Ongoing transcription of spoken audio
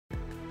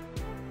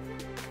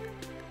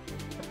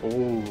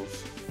Ooh.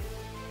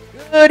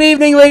 Good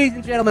evening, ladies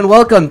and gentlemen.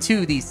 Welcome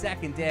to the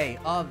second day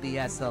of the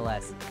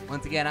SLS.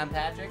 Once again, I'm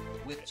Patrick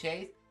with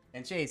Chase.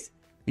 And Chase,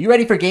 are you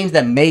ready for games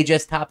that may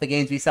just top the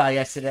games we saw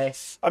yesterday?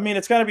 I mean,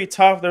 it's going to be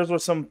tough. There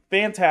was some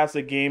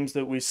fantastic games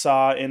that we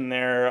saw in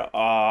there.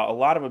 A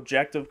lot of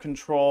objective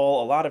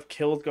control, a lot of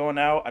kills going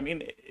out. I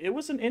mean, it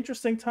was an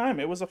interesting time.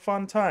 It was a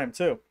fun time,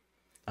 too.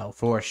 Oh,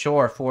 for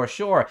sure, for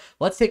sure.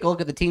 Let's take a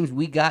look at the teams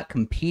we got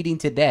competing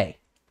today.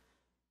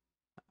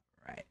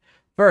 All right.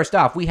 First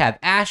off, we have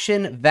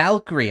Ashen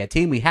Valkyrie, a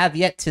team we have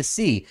yet to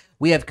see.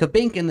 We have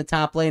Kabink in the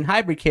top lane,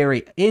 Hybrid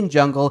Carry in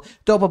jungle,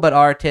 Dopabut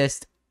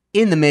Artist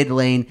in the mid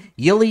lane,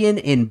 Yillian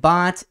in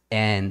bot,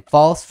 and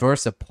False for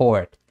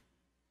support.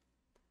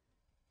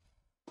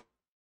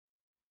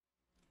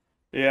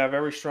 Yeah,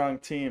 very strong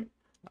team.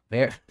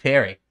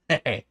 Very.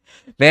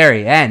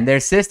 And their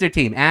sister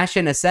team,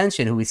 Ashen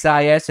Ascension, who we saw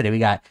yesterday. We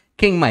got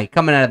King Mike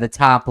coming out of the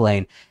top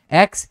lane.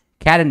 X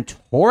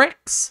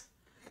Cadentorix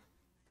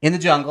in the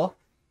jungle.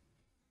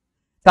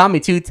 Tommy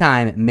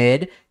 2-time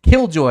mid.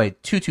 Killjoy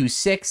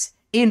 226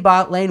 in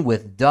bot lane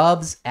with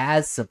Dubs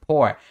as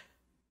support.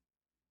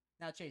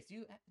 Now, Chase, do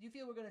you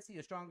feel we're going to see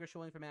a stronger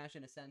showing from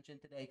Ashen Ascension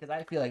today? Because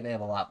I feel like they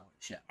have a lot more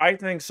to show. I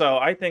think so.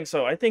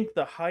 I think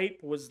the hype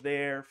was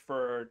there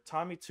for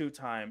Tommy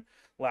 2-time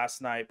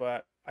last night,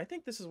 but I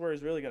think this is where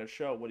he's really going to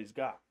show what he's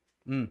got.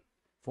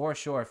 For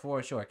sure.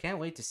 Can't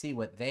wait to see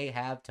what they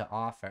have to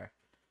offer.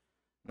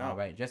 No, all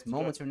right, just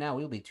moments from now,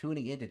 we'll be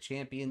tuning into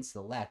Champion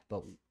Select.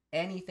 But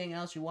anything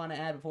else you want to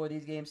add before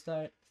these games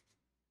start?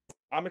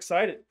 I'm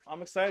excited. I'm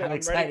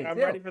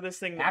ready for this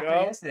thing to After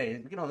go. Yesterday,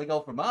 we can only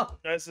go from up.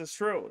 This is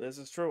true.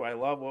 I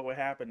love what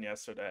happened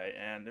yesterday,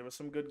 and there was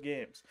some good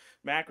games.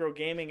 Macro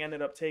Gaming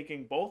ended up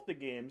taking both the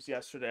games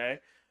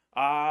yesterday,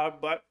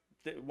 but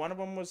one of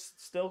them was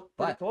still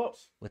pretty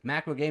close. With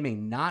Macro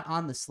Gaming not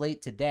on the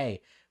slate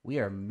today, we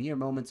are mere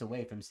moments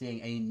away from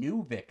seeing a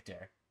new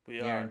victor.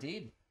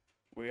 Guaranteed.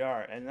 We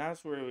are, and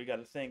that's where we got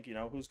to think,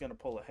 who's going to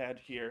pull ahead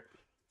here.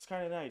 It's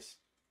kind of nice.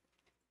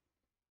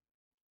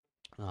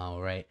 All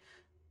right.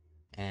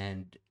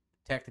 And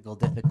technical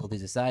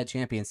difficulties aside,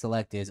 Champion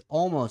Select is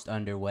almost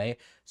underway.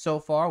 So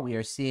far, we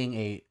are seeing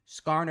a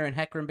Skarner and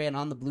Hecarim ban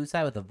on the blue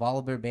side with a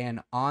Volibear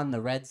ban on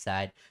the red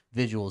side.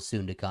 Visuals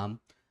soon to come.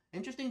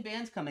 Interesting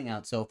bans coming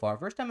out so far.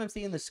 First time I'm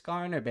seeing the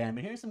Skarner ban,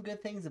 but here's some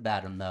good things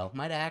about him, though.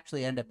 Might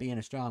actually end up being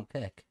a strong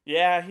pick.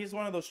 Yeah, he's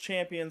one of those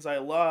champions I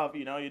love.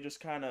 You just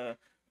kind of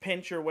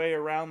pinch your way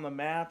around the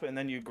map, and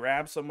then you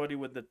grab somebody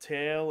with the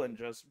tail and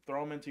just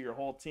throw them into your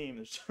whole team.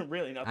 There's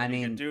really nothing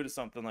you can do to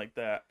something like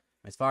that.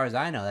 As far as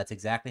I know, that's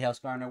exactly how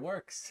Skarner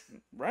works.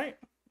 Right.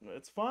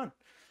 It's fun.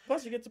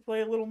 Plus, you get to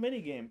play a little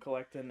mini game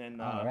collecting and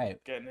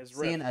getting his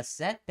rift. Seeing a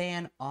set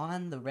ban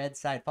on the red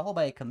side, followed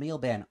by a Camille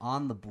ban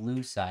on the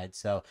blue side.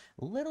 So,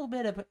 a little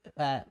bit of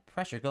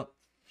pressure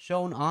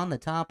shown on the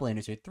top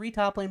laners here. 3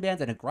 top lane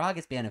bans and a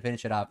Gragas ban to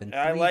finish it off, and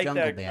 3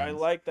 jungle bans. I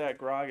like that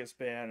Gragas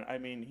ban. I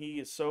mean,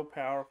 he is so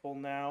powerful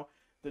now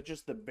that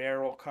just the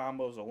barrel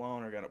combos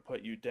alone are going to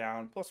put you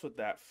down. Plus, with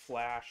that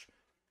flash,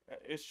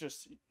 it's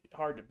just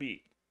hard to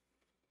beat.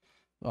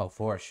 Oh,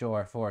 for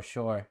sure.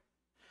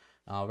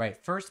 All right,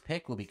 first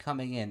pick will be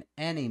coming in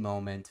any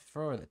moment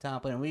for the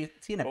top lane. We've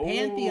seen a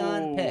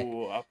Pantheon pick.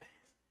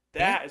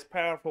 That is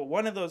powerful.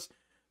 One of those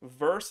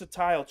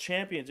versatile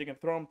champions. You can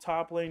throw them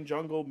top lane,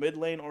 jungle, mid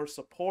lane, or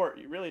support.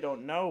 You really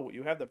don't know.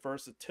 You have the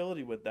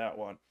versatility with that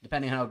one.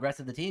 Depending on how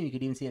aggressive the team, you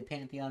could even see a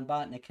Pantheon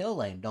bot in a kill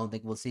lane. Don't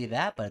think we'll see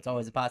that, but it's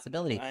always a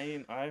possibility.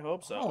 I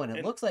hope so. Oh, and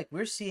it looks like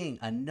we're seeing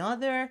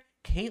another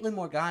Caitlyn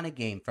Morgana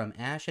game from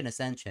Ashen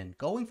Ascension.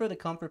 Going for the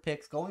comfort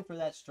picks, going for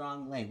that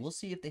strong lane. We'll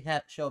see if they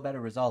show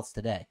better results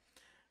today.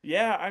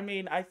 Yeah, I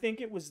mean, I think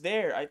it was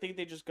there. I think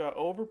they just got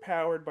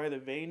overpowered by the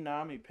Vayne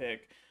Nami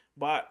pick,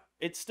 but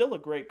it's still a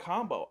great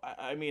combo.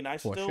 I mean, I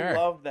still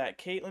love that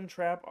Caitlyn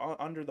trap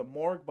under the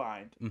Morg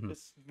bind.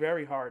 It's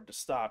very hard to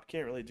stop.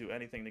 Can't really do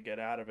anything to get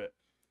out of it.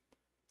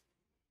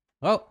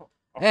 Oh.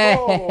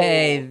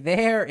 Hey,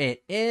 there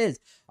it is.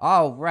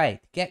 All right,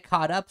 get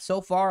caught up.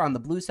 So far on the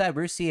blue side,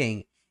 we're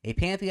seeing a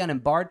Pantheon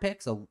and Bard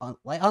pick, so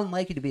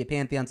unlikely to be a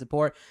Pantheon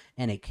support,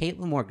 and a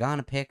Caitlyn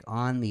Morgana pick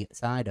on the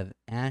side of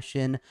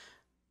Ashen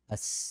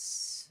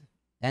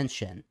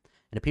Ascension.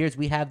 It appears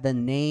we have the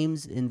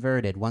names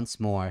inverted once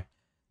more.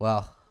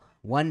 Well,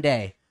 one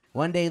day,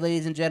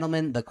 ladies and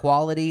gentlemen, the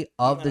quality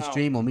of the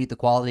stream will meet the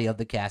quality of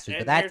the casters,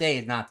 but that day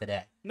is not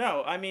today.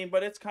 No, I mean,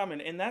 but it's coming,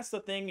 and that's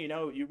the thing,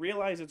 you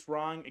realize it's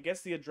wrong, it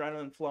gets the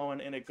adrenaline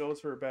flowing, and it goes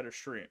for a better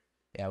stream.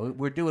 Yeah,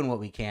 we're doing what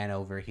we can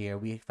over here.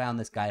 We found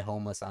this guy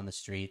homeless on the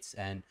streets,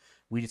 and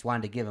we just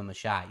wanted to give him a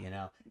shot,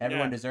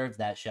 Everyone deserves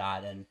that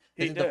shot, and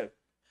he did.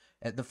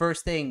 The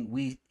first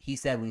thing he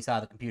said when he saw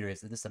the computer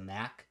is this a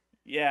Mac?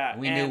 Yeah,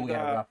 we knew we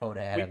had a rough road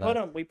ahead of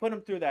us. We put him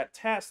through that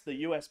test,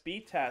 the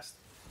USB test,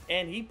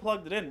 and he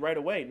plugged it in right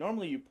away.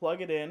 Normally, you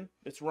plug it in,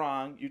 it's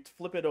wrong. You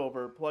flip it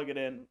over, plug it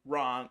in,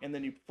 wrong, and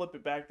then you flip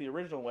it back the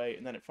original way,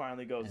 and then it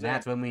finally goes in. And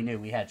that's when we knew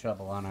we had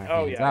trouble on our hands.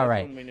 Oh, yeah. All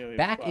right,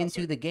 back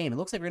into the game. It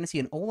looks like we're going to see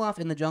an Olaf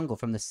in the jungle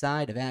from the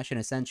side of Ashen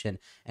Ascension,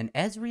 and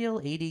Ezreal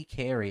AD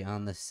carry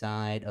on the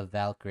side of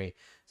Valkyrie.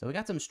 So we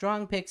got some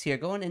strong picks here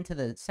going into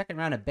the second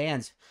round of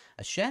bans.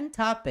 A Shen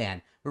top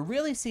ban. We're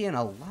really seeing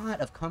a lot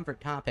of comfort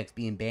topics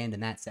being banned in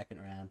that second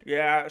round.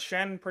 Yeah,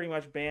 Shen pretty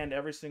much banned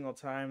every single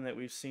time that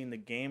we've seen the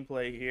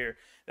gameplay here.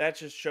 That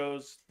just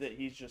shows that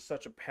he's just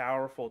such a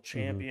powerful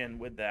champion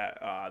with that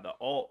the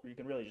ult. You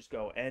can really just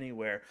go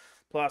anywhere.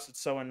 Plus,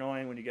 it's so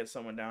annoying when you get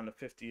someone down to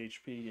 50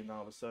 HP and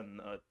all of a sudden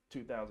a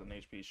 2000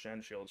 HP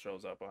Shen shield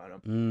shows up on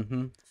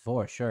him.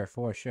 For sure,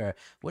 for sure.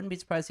 Wouldn't be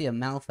surprised to see a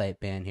Malphite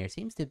ban here.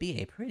 Seems to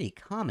be a pretty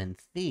common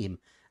theme.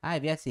 I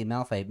have yet to see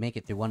Malphite make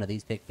it through one of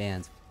these pick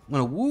bans. On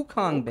a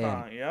Wukong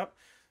ban. Yep.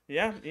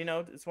 Yeah, you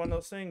know, it's one of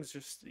those things.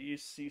 Just you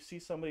see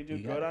somebody do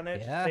good on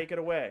it, just take it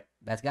away.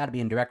 That's got to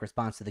be in direct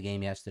response to the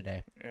game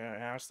yesterday. Yeah,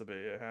 it has to be.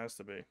 It has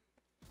to be.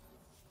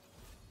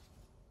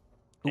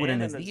 Ooh,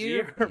 and an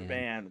Azir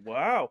ban.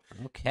 Wow.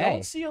 Okay.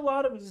 Don't see a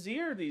lot of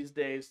Azir these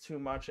days too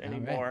much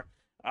anymore.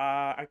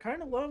 I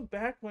kind of love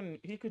back when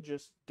he could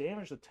just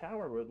damage the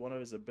tower with one of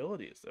his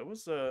abilities. That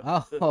was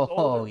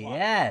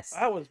yes.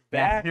 That was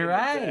back. That's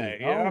right. In the day,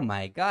 yeah. Oh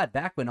my god,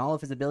 back when all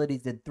of his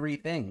abilities did 3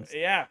 things.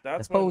 Yeah,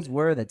 that's those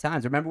were the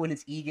times. Remember when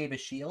his E gave a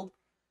shield?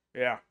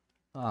 Yeah.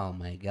 Oh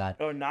my god.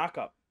 Oh, knock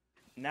up.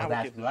 Now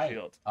it gives a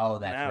shield. Oh,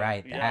 that's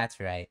right. Yeah. That's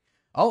right.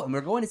 Oh, and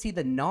we're going to see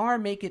the Gnar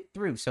make it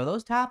through. So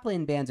those top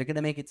lane bans are going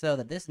to make it so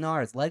that this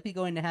Gnar is likely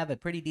going to have a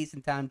pretty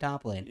decent time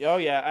top lane. Oh,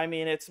 yeah. I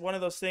mean, it's one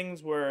of those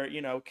things where,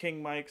 you know,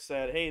 King Mike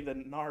said, hey, the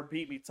Gnar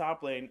beat me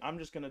top lane. I'm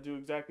just going to do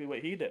exactly what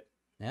he did.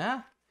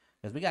 Yeah.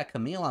 Because we got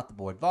Camille off the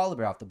board,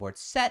 Volibear off the board,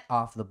 Set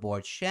off the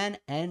board, Shen,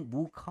 and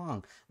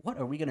Wukong. What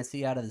are we going to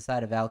see out of the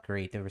side of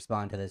Valkyrie to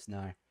respond to this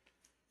Gnar?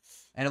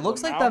 And it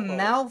looks like the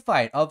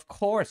Malphite, of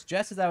course.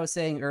 Just as I was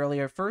saying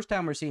earlier, first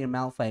time we're seeing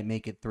Malphite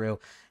make it through.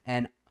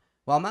 And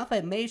while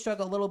Malphite may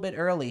struggle a little bit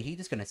early, he's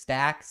just going to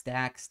stack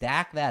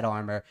that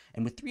armor.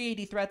 And with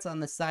 380 threats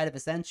on the side of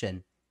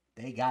Ascension,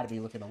 they got to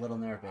be looking a little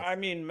nervous. I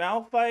mean,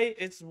 Malphite,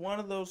 it's one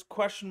of those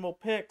questionable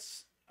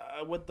picks.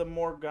 With the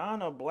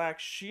Morgana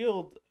Black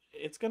Shield,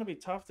 it's going to be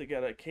tough to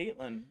get a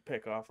Caitlyn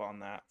pick off on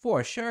that.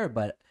 For sure,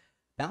 but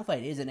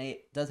Malphite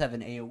does have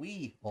an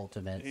AoE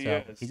ultimate,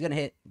 so he's going to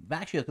hit.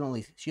 Black Shield can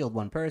only shield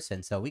one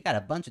person, so we got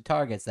a bunch of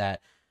targets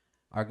that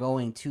are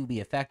going to be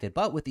affected.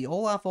 But with the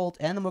Olaf ult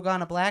and the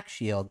Morgana Black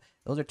Shield,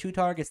 those are 2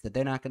 targets that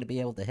they're not going to be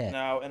able to hit.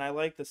 No, and I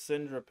like the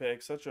Syndra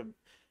pick. Such a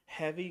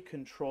heavy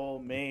control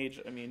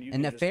mage. I mean, you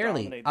and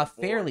can a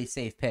fairly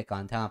safe pick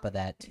on top of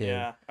that too.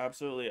 Yeah,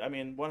 absolutely. I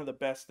mean, one of the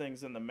best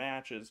things in the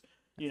match is,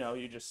 you know,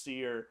 you just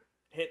see her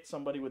hit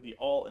somebody with the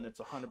ult and it's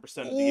 100% of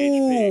the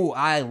HP. Ooh,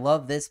 I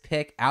love this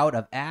pick out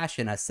of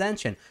Ashen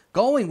Ascension.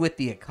 Going with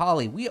the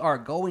Akali, we are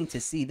going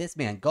to see this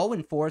man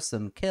going for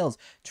some kills,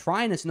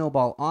 trying to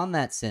snowball on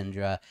that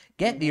Syndra,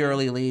 get the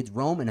early leads,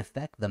 roam, and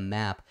affect the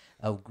map.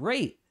 A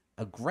great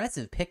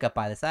aggressive pickup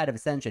by the side of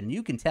Ascension.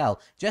 You can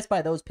tell just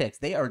by those picks,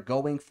 they are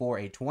going for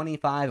a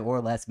 25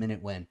 or less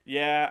minute win.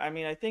 Yeah, I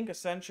mean, I think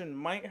Ascension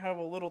might have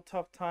a little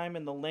tough time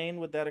in the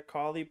lane with that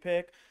Akali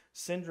pick.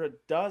 Syndra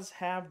does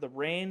have the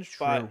range,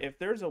 but if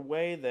there's a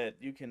way that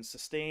you can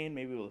sustain,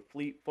 maybe with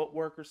fleet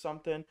footwork or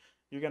something,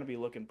 you're going to be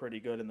looking pretty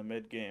good in the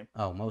mid game.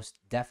 Oh, most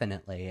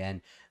definitely. And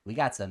we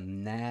got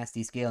some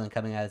nasty scaling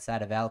coming out of the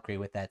side of Valkyrie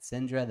with that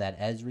Syndra, that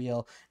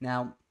Ezreal.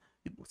 Now,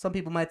 some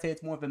people might say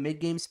it's more of a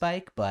mid-game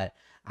spike, but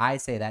I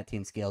say that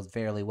team scales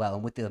fairly well.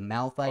 And with the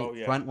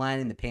Malphite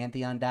frontline and the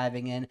Pantheon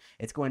diving in,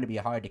 it's going to be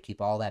hard to keep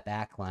all that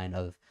backline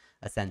of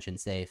Ascension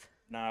safe.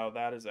 No,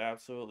 that is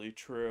absolutely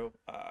true.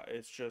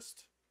 It's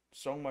just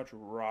so much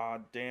raw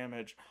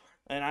damage.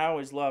 And I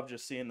always love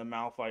just seeing the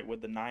Malphite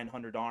with the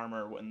 900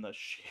 armor when the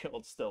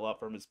shield's still up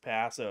from his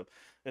passive.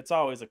 It's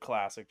always a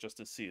classic just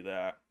to see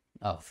that.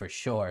 Oh, for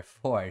sure.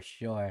 For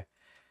sure.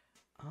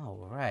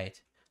 All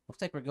right.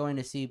 Looks like we're going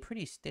to see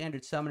pretty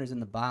standard summoners in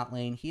the bot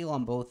lane. Heal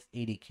on both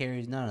 80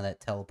 carries. None of that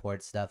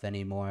teleport stuff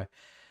anymore.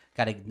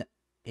 Got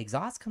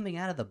exhaust coming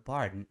out of the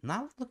Bard.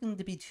 Not looking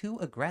to be too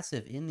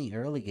aggressive in the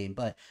early game,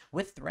 but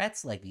with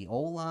threats like the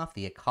Olaf,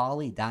 the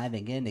Akali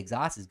diving in,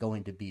 exhaust is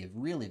going to be a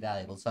really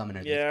valuable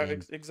summoner. Yeah,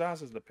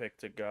 exhaust is the pick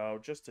to go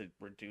just to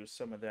reduce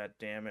some of that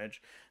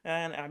damage.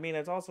 And I mean,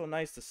 it's also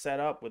nice to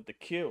set up with the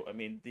Q. I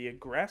mean, the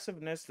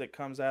aggressiveness that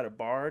comes out of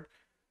Bard,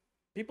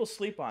 people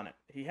sleep on it.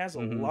 He has a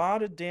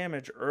lot of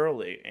damage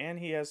early, and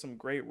he has some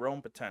great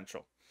roam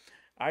potential.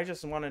 I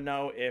just want to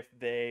know if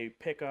they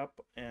pick up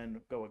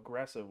and go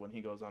aggressive when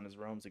he goes on his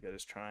roams to get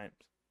his triumphs.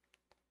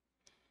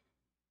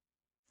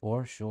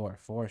 For sure,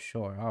 for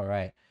sure. All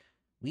right.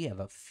 We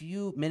have a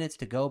few minutes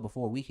to go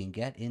before we can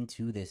get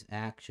into this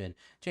action.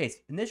 Chase,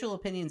 initial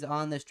opinions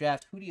on this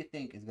draft. Who do you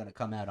think is going to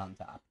come out on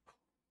top?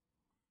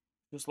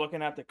 Just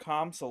looking at the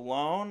comps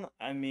alone,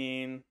 I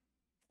mean,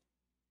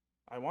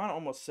 I want to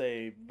almost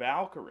say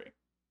Valkyrie.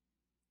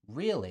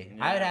 Really?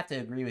 Yeah. I would have to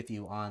agree with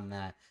you on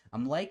that.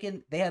 I'm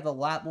liking, they have a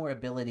lot more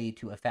ability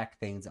to affect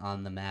things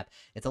on the map.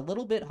 It's a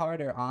little bit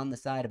harder on the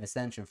side of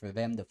Ascension for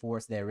them to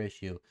force their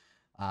issue.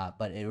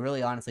 But it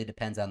really honestly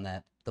depends on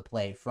the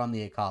play from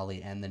the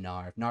Akali and the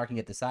Gnar. If Gnar can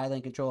get the side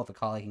lane control, if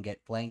Akali can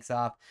get flanks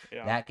off,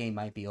 that game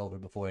might be over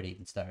before it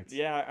even starts.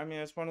 Yeah, I mean,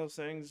 it's one of those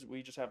things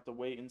we just have to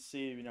wait and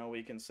see. You know,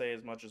 we can say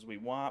as much as we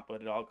want,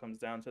 but it all comes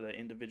down to the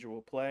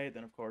individual play.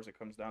 Then, of course, it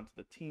comes down to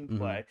the team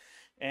play.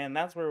 And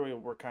that's where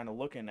we're kind of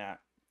looking at.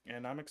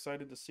 And I'm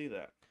excited to see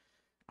that.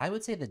 I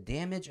would say the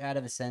damage out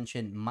of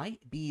Ascension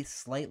might be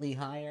slightly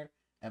higher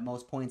at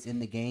most points in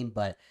the game,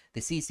 but the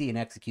CC and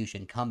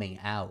execution coming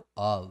out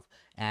of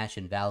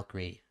Ashen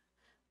Valkyrie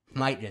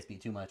might just be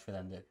too much for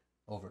them to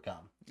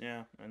overcome.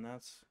 Yeah, and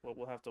that's what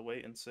we'll have to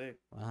wait and see.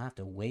 We'll have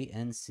to wait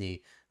and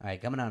see. All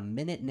right, coming on a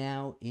minute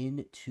now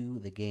into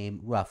the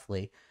game,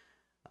 roughly.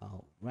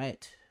 All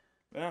right.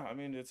 Yeah, I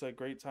mean, it's a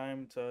great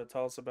time to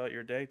tell us about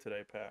your day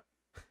today, Pat.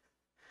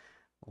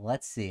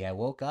 Let's see. I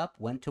woke up,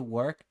 went to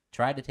work,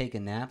 tried to take a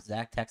nap.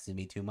 Zach texted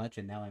me too much,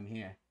 and now I'm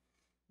here.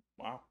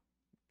 Wow.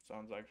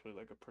 Sounds actually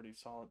like a pretty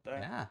solid day.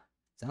 Yeah.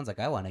 Sounds like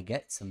I want to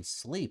get some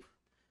sleep.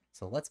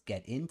 So let's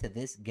get into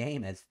this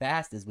game as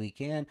fast as we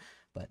can.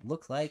 But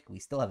looks like we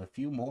still have a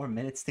few more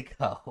minutes to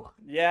go.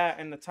 Yeah,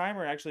 and the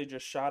timer actually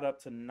just shot up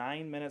to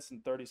 9 minutes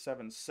and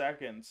 37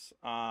 seconds.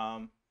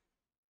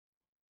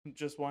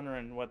 Just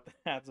wondering what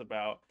that's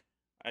about.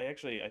 I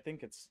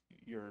think it's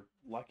your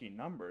lucky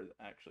number,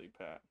 actually,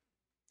 Pat.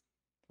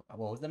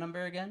 What was the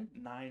number again?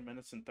 9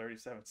 minutes and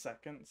 37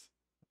 seconds.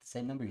 The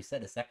same number you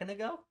said a second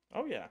ago?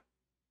 Oh, yeah.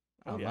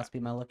 Oh, it must be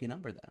my lucky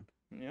number then.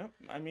 Yep.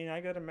 I mean, I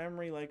got a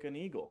memory like an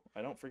eagle.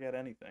 I don't forget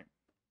anything.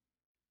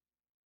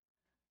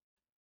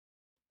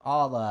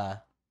 All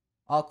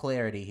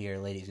clarity here,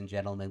 ladies and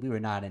gentlemen. We were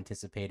not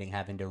anticipating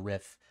having to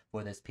riff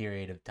for this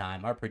period of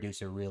time. Our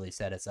producer really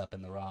set us up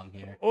in the wrong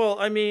here. Well,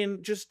 I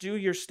mean, just do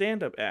your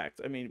stand-up act.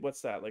 I mean,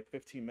 what's that, like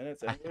 15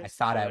 minutes? I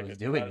thought I was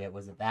doing it.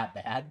 Was it that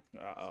bad?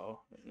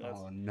 Uh-oh.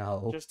 Oh,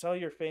 no. Just tell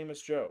your famous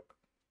joke.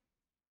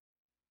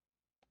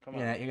 Come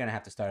on. You're going to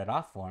have to start it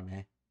off for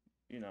me.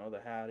 You know, the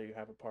how do you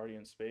have a party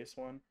in space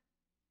one?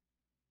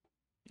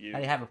 How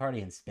do you have a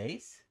party in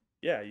space?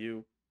 Yeah,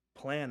 you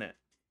plan it.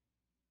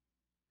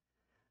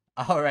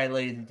 All right,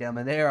 ladies and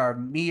gentlemen, there are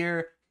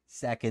mere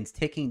seconds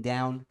ticking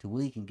down till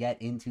we can get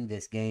into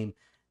this game.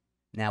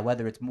 Now,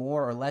 whether it's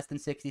more or less than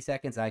 60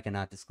 seconds, I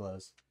cannot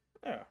disclose.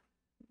 Yeah.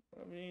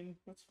 I mean,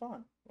 it's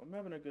fun. I'm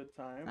having a good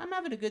time. I'm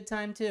having a good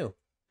time, too.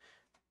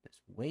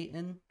 Just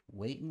waiting.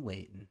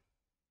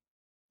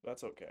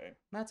 That's okay.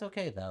 That's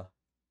okay, though.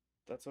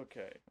 That's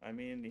okay. I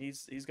mean,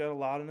 he's got a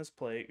lot on his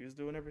plate. He's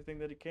doing everything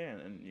that he can.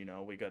 And, you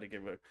know, we got to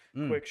give a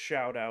quick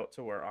shout out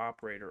to our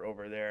operator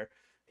over there.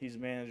 He's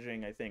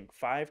managing, I think,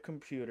 5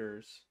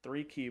 computers,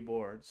 3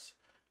 keyboards,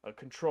 a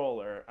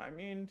controller. I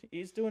mean,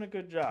 he's doing a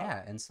good job.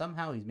 Yeah, and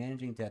somehow he's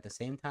managing to, at the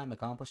same time,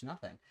 accomplish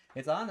nothing.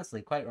 It's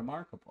honestly quite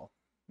remarkable.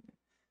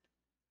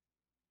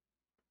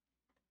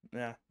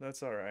 Yeah,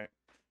 that's all right.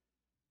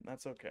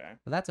 That's okay.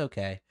 Well, that's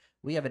okay.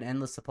 We have an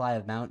endless supply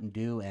of Mountain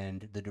Dew,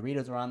 and the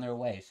Doritos are on their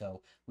way,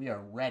 so we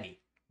are ready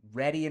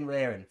and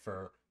raring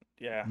for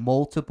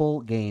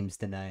multiple games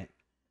tonight.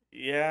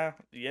 Yeah.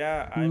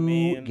 I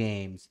mean,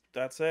 games.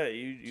 That's it.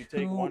 You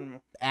take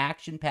one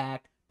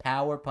action-packed,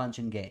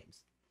 power-punching games.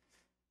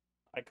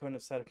 I couldn't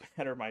have said it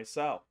better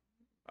myself.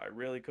 I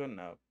really couldn't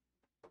have.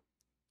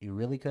 You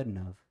really couldn't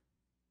have.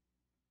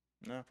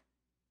 No,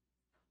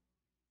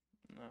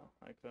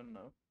 I couldn't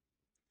have.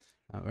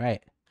 All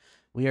right.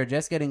 We are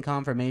just getting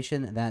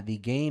confirmation that the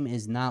game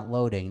is not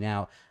loading.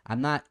 Now,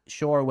 I'm not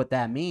sure what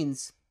that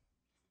means.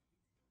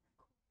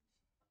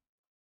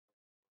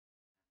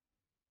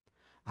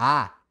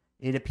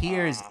 It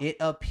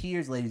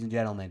appears, ladies and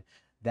gentlemen,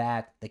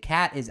 that the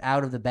cat is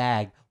out of the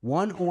bag.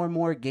 One or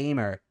more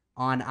gamer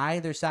on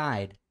either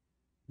side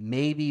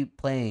may be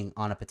playing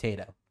on a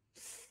potato.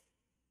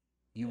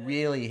 You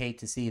really hate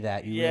to see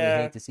that. Really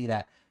hate to see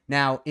that.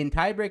 Now, in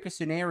tiebreaker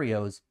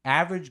scenarios,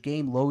 average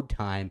game load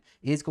time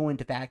is going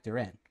to factor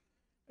in.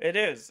 It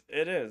is.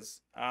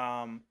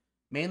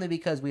 Mainly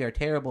because we are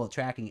terrible at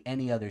tracking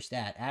any other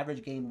stat.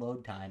 Average game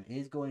load time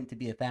is going to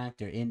be a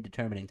factor in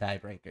determining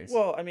tiebreakers.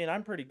 Well, I mean,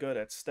 I'm pretty good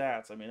at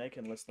stats. I mean, I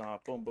can list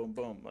off boom, boom,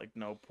 boom, like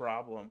no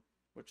problem,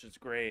 which is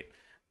great.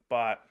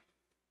 But,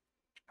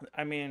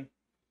 I mean,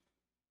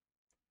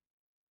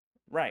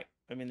 right.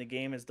 I mean, the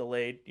game is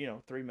delayed,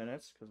 3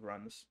 minutes because we're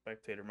on the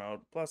spectator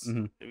mode. Plus,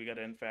 we got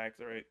to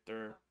factor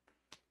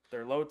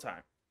their load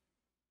time.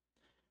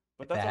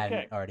 But that's that okay.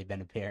 hadn't already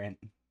been apparent.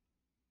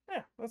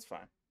 Yeah, that's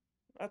fine.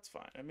 That's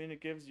fine. I mean, it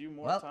gives you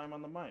more time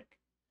on the mic.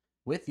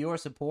 With your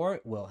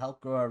support, we'll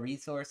help grow our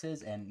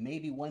resources, and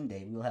maybe one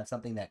day we'll have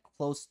something that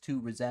close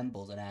to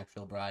resembles an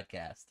actual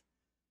broadcast.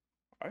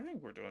 I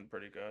think we're doing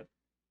pretty good.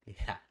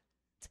 Yeah,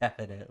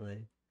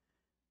 definitely.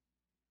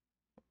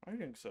 I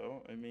think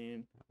so. I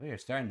mean, we are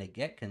starting to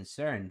get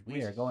concerned.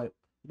 We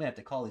may have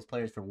to call these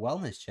players for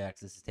wellness checks.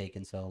 This is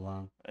taking so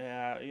long.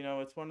 Yeah,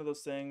 it's one of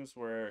those things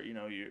where,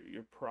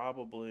 you're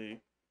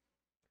probably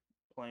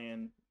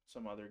playing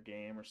some other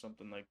game or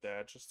something like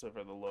that just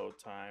for the load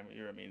time.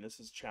 This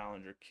is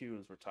Challenger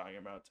queues we're talking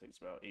about. It takes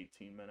about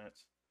 18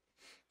 minutes.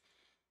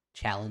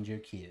 Challenger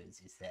queues,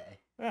 you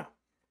say? Yeah.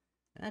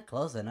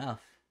 Close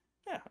enough.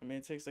 Yeah, I mean,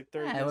 it takes like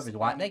 30 Yeah, minutes. whoever's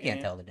watching, they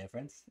can't tell the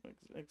difference.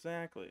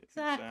 Exactly.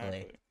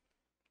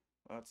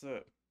 That's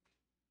it.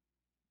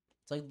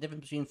 It's like the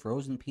difference between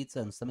frozen pizza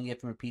and something you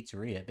get from a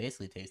pizzeria. It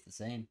basically tastes the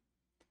same.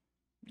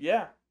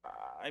 Yeah.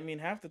 I mean,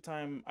 half the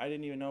time, I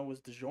didn't even know it was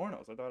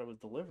DiGiorno's. I thought it was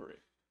delivery.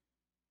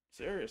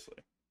 Seriously.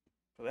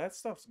 But that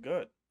stuff's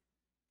good.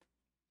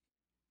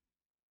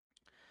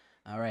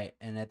 All right,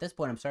 and at this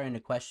point, I'm starting to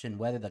question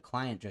whether the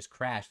client just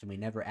crashed and we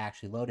never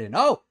actually loaded in.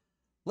 Oh!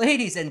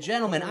 Ladies and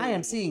gentlemen, I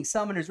am seeing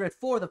Summoner's Rift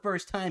for the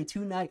first time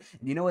tonight,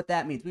 and you know what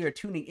that means. We are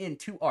tuning in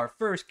to our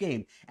first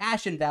game,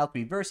 Ashen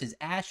Valkyrie versus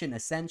Ashen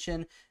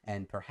Ascension,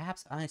 and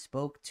perhaps I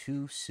spoke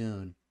too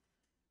soon.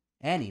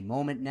 Any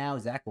moment now,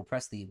 Zach will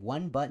press the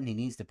one button he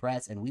needs to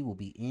press, and we will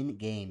be in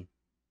game.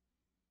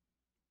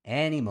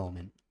 Any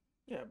moment.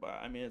 Yeah, but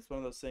I mean, it's one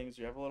of those things,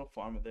 you have a little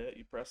fun with it,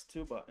 you press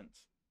 2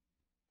 buttons.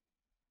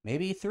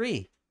 Maybe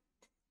 3.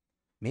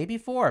 Maybe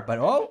 4, but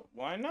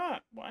Why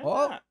not? Why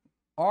not?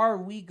 Are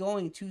we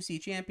going to see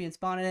champions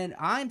spawning in?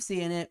 I'm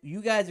seeing it. You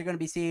guys are going to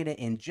be seeing it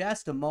in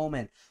just a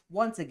moment.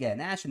 Once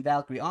again, Ashen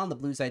Valkyrie on the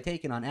blue side,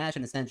 taking on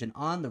Ashen Ascension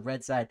on the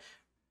red side.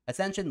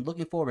 Ascension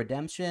looking for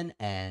redemption,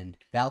 and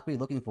Valkyrie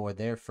looking for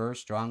their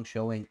first strong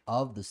showing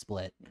of the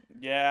split.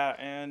 Yeah,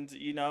 and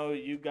you know,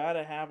 you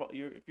gotta have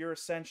if you're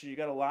Ascension, you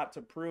got a lot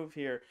to prove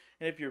here,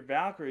 and if you're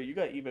Valkyrie, you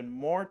got even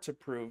more to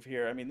prove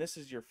here. I mean, this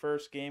is your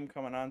first game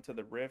coming onto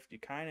the Rift. You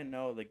kind of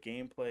know the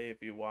gameplay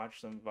if you watch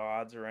some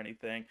VODs or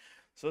anything,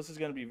 so this is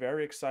going to be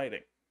very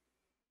exciting.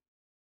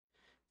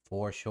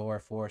 For sure,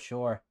 for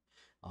sure.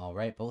 All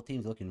right, both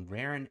teams looking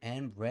raring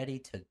and ready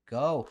to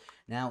go.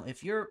 Now,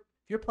 if you're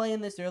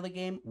playing this early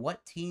game,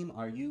 what team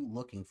are you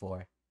looking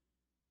for?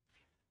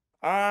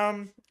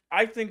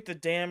 I think the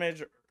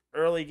damage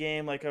early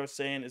game, like I was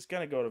saying, is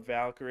gonna go to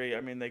Valkyrie.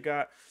 I mean, they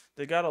got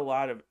a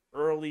lot of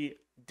early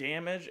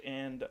damage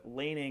and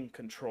laning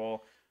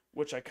control,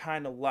 which I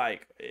kind of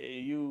like.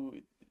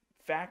 You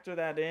factor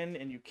that in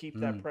and you keep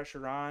that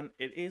pressure on,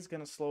 it is going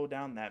to slow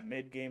down that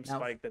mid-game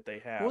spike that they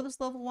have. For this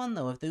level 1,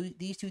 though, if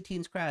these two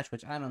teams crash,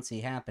 which I don't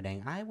see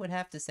happening, I would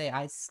have to say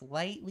I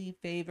slightly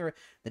favor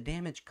the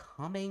damage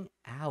coming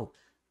out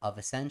of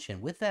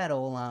Ascension. With that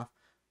Olaf,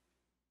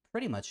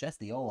 pretty much just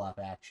the Olaf,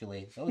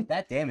 actually. So with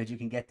that damage you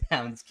can get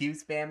down. It's Q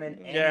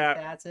spamming and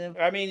passive.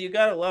 I mean, you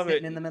got to love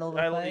it. In the middle of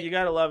the fight. You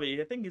got to love it.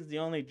 I think he's the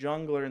only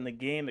jungler in the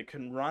game that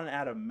can run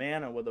out of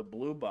mana with a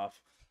blue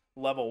buff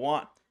level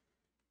 1.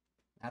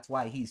 That's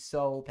why he's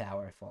so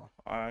powerful.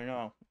 I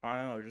know.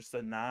 Just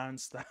a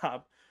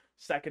non-stop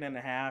second and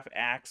a half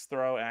axe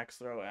throw, axe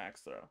throw, axe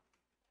throw.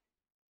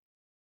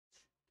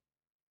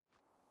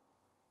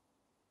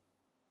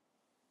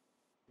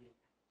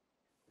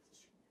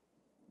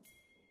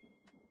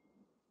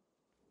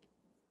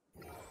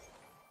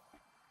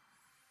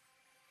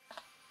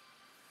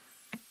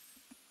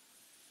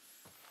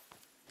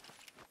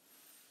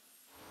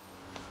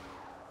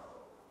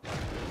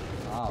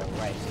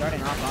 Alright,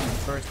 starting off on the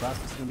first buff,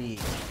 this is going to be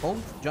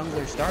both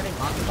junglers starting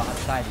on the bot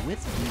side with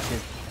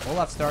leashes.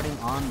 Olaf starting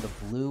on the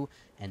blue,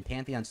 and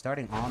Pantheon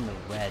starting on the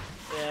red.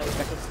 Yeah, we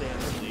got the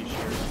standard leash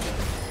here.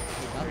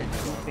 Nothing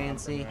too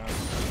fancy.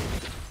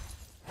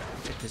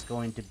 It's just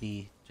going to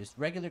be just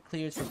regular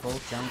clears for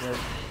both junglers.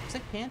 Looks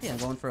like Pantheon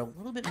going for a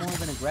little bit more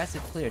of an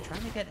aggressive clear,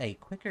 trying to get a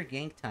quicker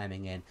gank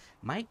timing in.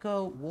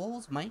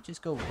 Wolves might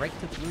just go right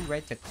to blue,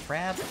 right to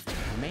Crab.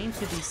 Remains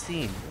to be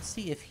seen. We'll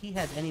see if he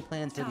has any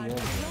plans for the early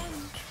game.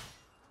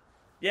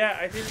 Yeah,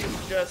 I think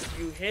it's just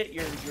you hit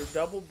your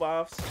double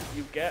buffs,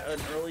 you get an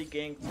early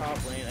gank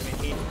top lane. I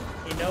mean,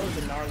 he knows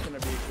the Gnar's going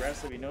to be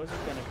aggressive. He knows he's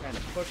going to kind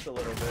of push a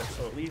little bit,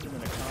 so it leaves him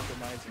in a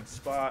compromising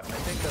spot. And I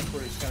think that's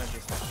where he's going to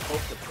just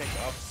hope to pick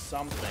up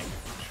something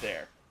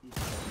there.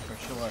 For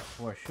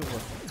sure. Looks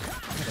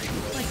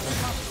like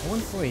Olaf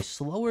going for a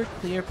slower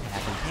clear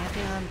path, and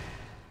Pantheon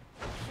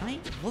might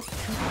look to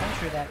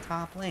pressure that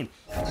top lane.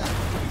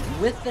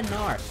 With the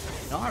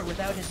Gnar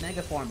without his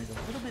Mega Form is a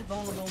little bit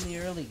vulnerable in the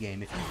early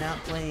game if he's not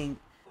playing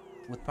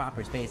with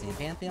proper spacing. And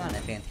Pantheon, a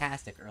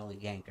fantastic early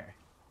ganker.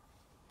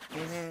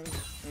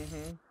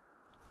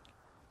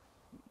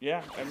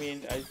 Yeah, I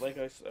mean, like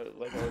I was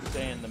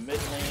saying, the mid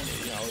lane,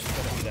 you know, it's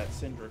gonna be that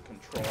Syndra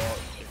control.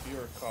 If you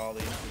recall,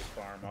 they used to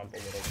farm up a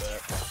little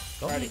bit,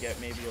 try to get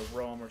maybe a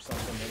roam or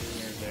something in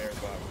here or there,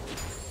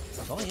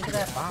 but going into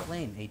that bot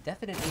lane, a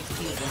definite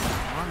HP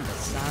win on the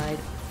side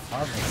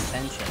of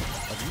Ascension.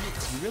 But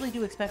you really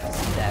do expect to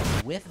see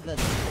that with the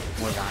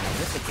Morgana,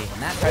 with the gate,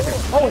 and that pressure.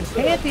 Oh, and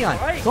Pantheon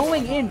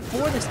going in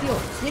for the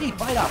steal. Did he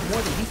bite off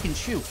more than he can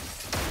shoot?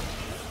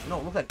 No,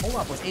 it looked like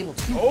Olaf was able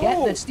to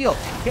get the steal.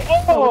 With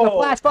the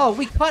flash follow,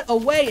 we cut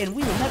away, and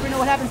we will never know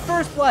what happened.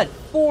 First blood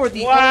for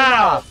the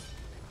Olaf.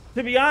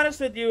 To be honest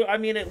with you, I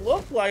mean, it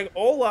looked like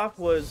Olaf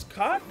was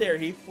caught there.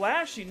 He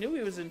flashed. He knew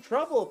he was in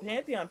trouble.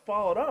 Pantheon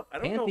followed up. I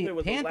don't know if it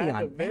was a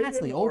lack of vision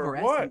vastly or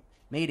what.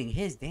 Overestimating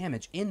his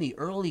damage in the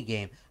early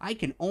game. I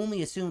can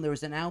only assume there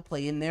was an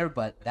outplay in there,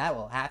 but that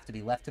will have to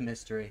be left to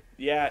mystery.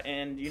 Yeah,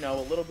 and, you know,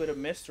 a little bit of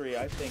mystery,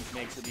 I think,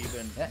 makes it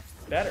even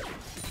better.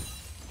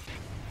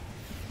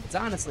 It's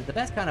honestly, the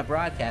best kind of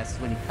broadcast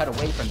is when you cut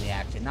away from the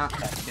action, not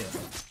cut to.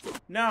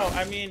 No,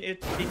 I mean it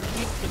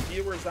keeps the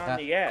viewers on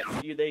the edge.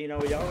 You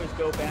always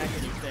go back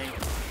and you think,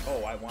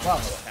 oh, I want to know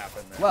what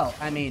happened there. Well,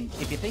 I mean,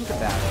 if you think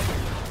about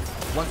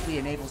it, once we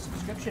enable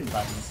subscription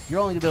buttons, you're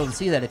only going to be able to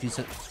see that if you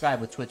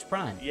subscribe with Twitch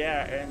Prime.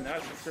 Yeah, and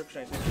that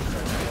subscription, I think, is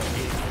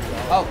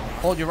Oh,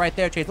 hold you right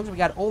there, Chase. Looks like we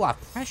got Olaf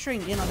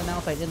pressuring in on the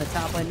Malphite in the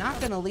top lane. Not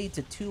going to lead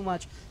to too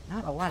much.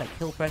 Not a lot of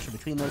kill pressure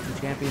between those two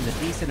champions. A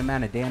decent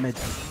amount of damage.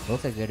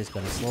 Looks like they're just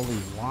going to slowly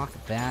walk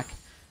back.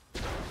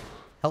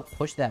 Help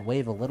push that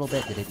wave a little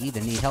bit. Did it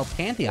even need help?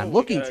 Pantheon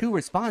looking to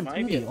respond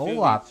to the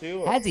Olaf.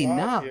 Has he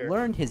not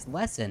learned his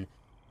lesson?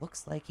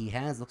 Looks like he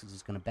has. Looks like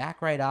he's going to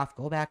back right off.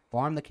 Go back,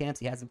 farm the camps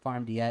he hasn't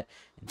farmed yet,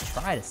 and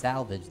try to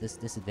salvage this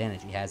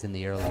disadvantage he has in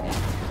the early game.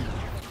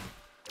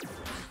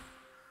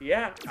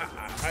 Yeah,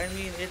 I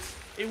mean,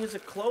 it was a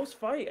close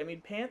fight. I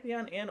mean,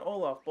 Pantheon and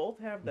Olaf both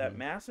have that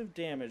massive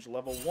damage,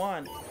 level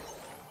 1.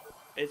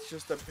 It's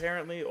just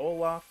apparently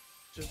Olaf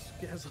just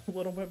has a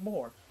little bit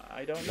more.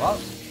 I don't know. Well,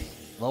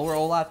 lower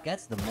Olaf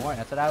gets, the more,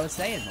 that's what I was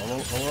saying.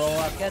 Lower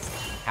Olaf gets,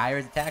 higher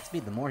his attack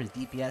speed, the more his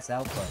DPS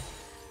output.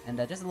 And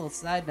just a little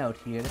side note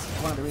here, this is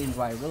one of the reasons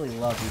why I really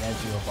love the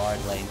Ezreal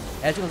Bard lane.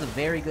 Ezreal is a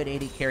very good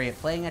AD carry at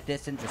playing at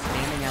distance, just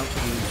spamming out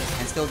Q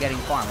and still getting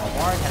farm, while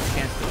Bard has a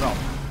chance to roam.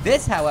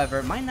 This,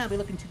 however, might not be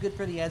looking too good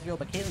for the Ezreal,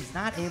 but Caitlyn's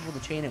not able to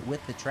chain it with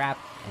the trap,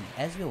 and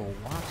Ezreal will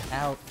walk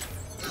out.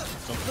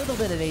 Just a little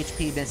bit of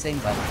HP missing,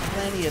 but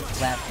plenty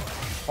of left.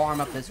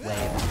 Farm up this wave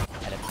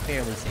at a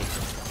fairly safe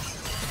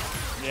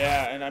distance.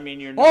 Yeah, and I mean,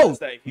 you're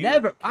that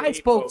never! I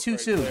spoke too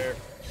soon.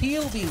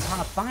 Heal being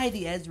popped by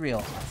the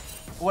Ezreal.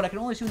 What I can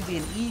only assume to be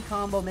an E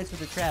combo mixed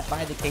with a trap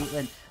by the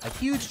Caitlyn. A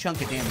huge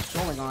chunk of damage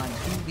going on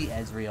to the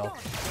Ezreal.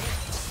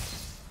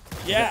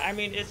 Yeah, I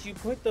mean, you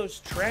put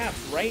those traps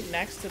right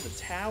next to the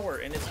tower,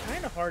 and it's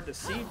kind of hard to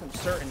see from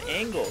certain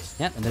angles.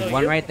 Yep, and there's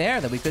one right there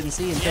that we couldn't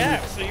see until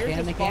so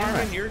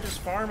you're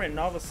just farming, and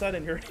all of a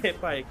sudden you're hit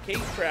by a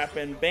cage trap,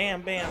 and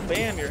bam, bam,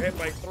 bam, you're hit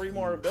by 3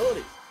 more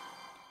abilities.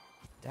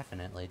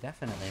 Definitely. You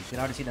can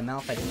already see the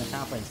Malphite in the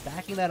top lane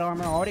stacking that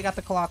armor. Already got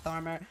the cloth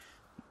armor.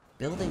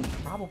 Building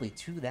probably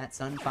to that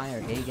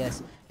Sunfire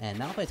Aegis, and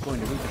Malphite's going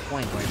to reach a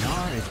point where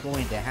Gnar is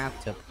going to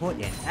have to put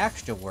in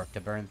extra work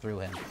to burn through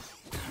him.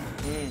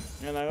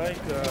 And I like,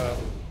 is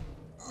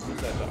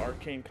that the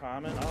Arcane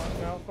Comment on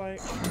Malphite?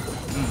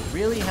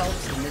 Really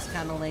helps in this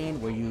kind of lane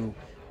where you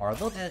are a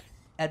little bit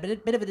at a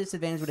bit of a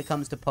disadvantage when it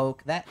comes to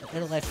poke. That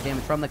little extra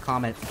damage from the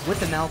Comet with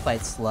the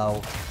Malphite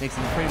slow makes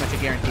it pretty much a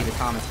guarantee the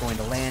Comet's going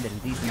to land and a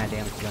decent amount of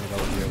damage is going to go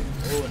through.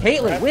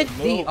 Caitlyn with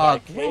the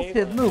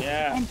aggressive move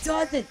and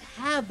doesn't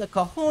have the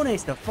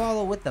cojones to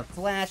follow with the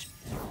flash.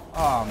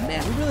 Oh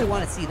man, we really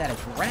want to see that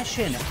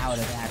aggression out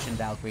of Ashen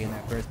Valkyrie in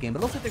that first game. But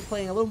it looks like they're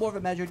playing a little more of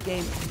a measured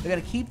game. They're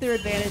going to keep their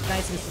advantage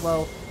nice and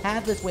slow,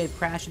 have this wave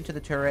crash into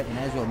the turret, and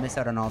Ezreal miss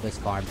out on all this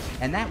farm.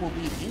 And that will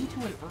lead into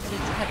an early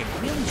dragon.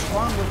 Really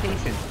strong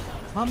rotation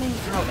coming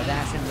out of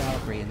Ashen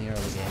Valkyrie in the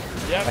early game.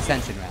 Yep.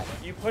 Ascension, rather.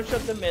 You push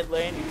up the mid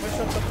lane, you push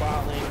up the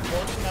bot lane,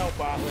 forcing out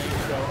bot lane,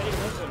 so, hey,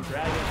 listen,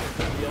 dragons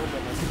can deal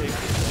with this big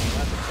lane.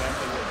 That's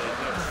exactly what they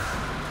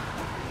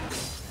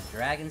do.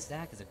 Dragon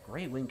stack is a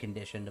great win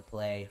condition to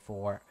play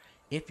for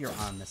if you're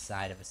on the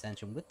side of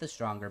Ascension with the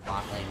stronger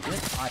bot lane,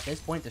 with, at this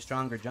point, the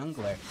stronger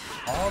jungler.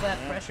 All that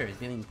pressure is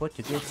being put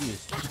to good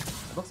use.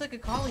 It looks like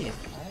Akali is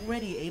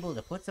already able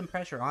to put some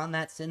pressure on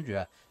that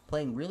Syndra,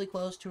 playing really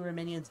close to her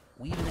minions,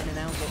 weaving in and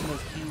out, getting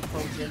those Q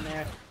pokes in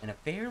there, and a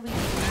fairly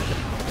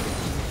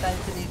side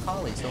to the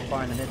Akali so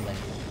far in the mid lane.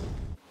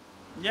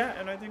 Yeah,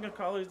 and I think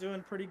Akali's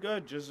doing pretty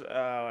good, just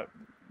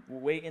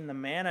waiting the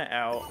mana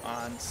out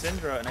on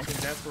Syndra, and I think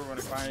that's where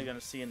we're finally going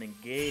to see an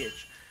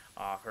engage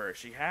off her.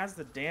 She has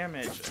the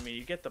damage. I mean,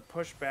 you get the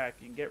pushback,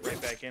 you can get right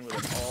back in with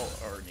an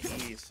ult or an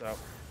E, so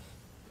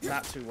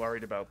not too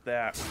worried about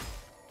that.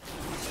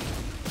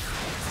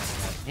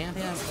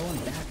 Pantheon going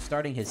back,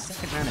 starting his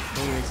second round of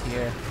clears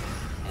here,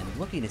 and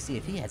looking to see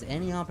if he has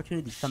any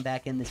opportunity to come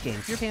back in this game.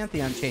 If you're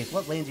Pantheon, Chase,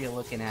 what lanes are you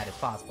looking at as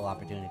possible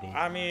opportunities?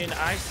 I mean,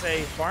 I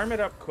say farm it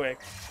up quick,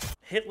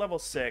 hit level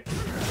 6,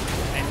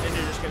 and then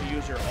you're just going to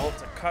use your ult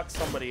to cut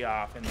somebody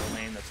off in the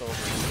lane that's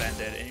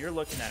overextended, and you're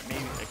looking at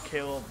maybe a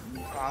kill,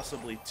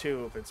 possibly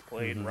 2 if it's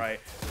played right.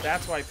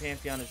 That's why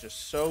Pantheon is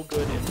just so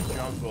good in the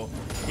jungle.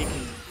 He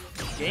can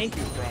gank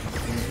you from,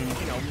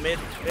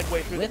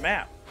 midway through the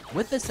map.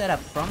 With the setup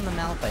from the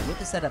Malphite, with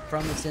the setup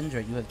from the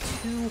Syndra, you have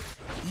 2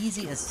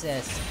 easy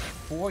assists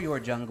for your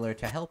jungler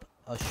to help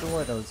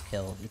assure those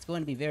kills. It's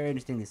going to be very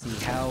interesting to see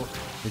how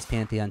this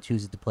Pantheon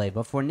chooses to play.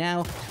 But for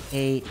now,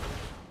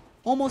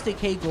 almost a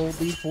K gold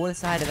lead for the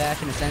side of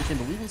Ashen Ascension,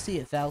 but we will see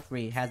if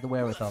Valkyrie has the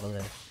wherewithal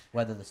to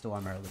weather the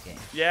storm early game.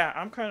 Yeah,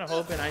 I'm kind of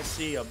hoping I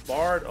see a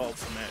Bard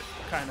ultimate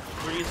kind of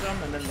freeze them,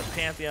 and then the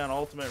Pantheon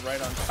ultimate right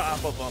on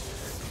top of them.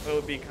 It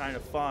would be kind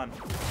of fun.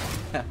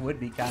 That would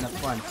be kind of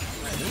fun.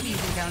 Maybe even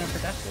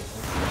counterproductive.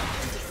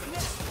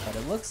 But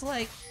it looks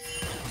like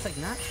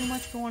not too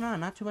much going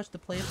on, not too much to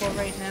play for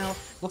right now.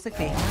 Looks like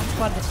they have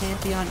spotted the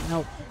Pantheon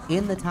out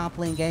in the top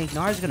lane gang.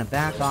 Gnar's going to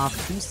back off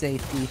to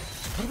safety. A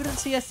little bit of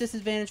CS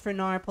disadvantage for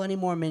Gnar. Plenty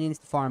more minions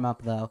to farm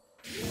up, though.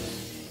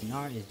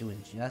 Gnar is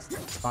doing just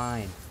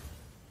fine.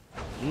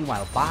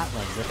 Meanwhile, bot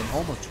lane with an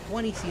almost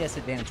 20 CS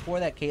advantage for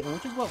that Caitlyn,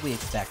 which is what we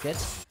expected.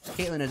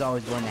 Caitlyn is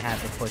always going to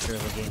have the push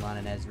early game on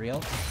an Ezreal,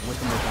 with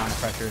the Morgana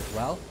pressure as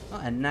well.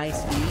 A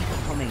nice lead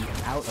coming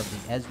out of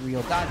the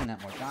Ezreal, dodging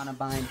that Morgana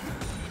bind.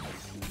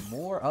 And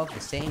more of the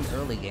same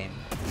early game.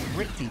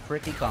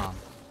 Pretty calm.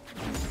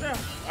 Yeah,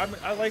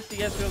 I like the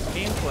Ezreal's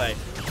gameplay.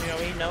 You know,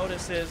 he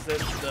notices that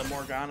the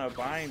Morgana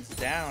binds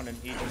down, and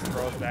he just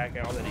throws back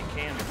all that he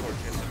can before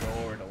he gets to go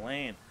over to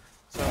lane.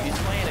 So he's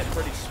playing it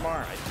pretty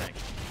smart, I think.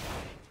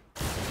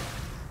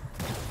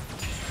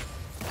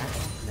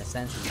 In a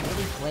sense,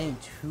 really playing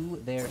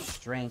to their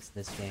strengths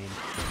this game.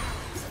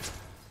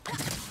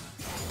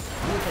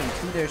 Really playing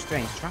to their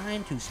strengths,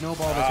 trying to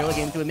snowball this early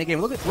game into a mid game.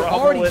 Look at, we're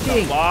already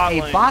seeing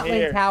a bot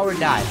lane tower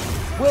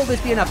dive. Will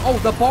this be enough? Oh,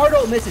 the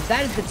Bardo misses.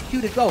 That is the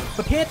cue to go.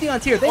 The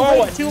Pantheon's here. They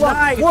wait too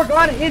long.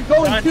 Morgana is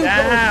going to go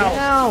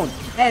down.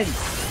 And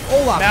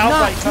Olaf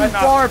not too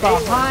far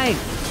behind.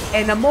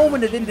 And a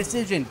moment of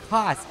indecision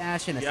costs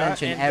Ashen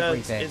Ascension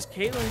everything. Is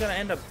Caitlyn going to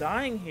end up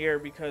dying here?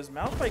 Because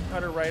Malphite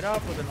cut her right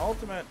off with an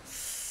ultimate.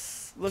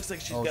 Looks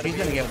like she's going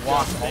to get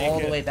walked all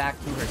the way back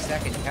to her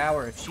second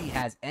tower if she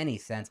has any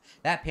sense.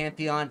 That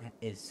Pantheon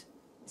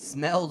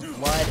smells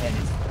blood and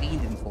is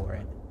fiending for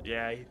it.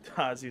 Yeah, he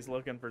does. He's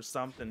looking for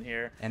something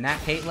here. And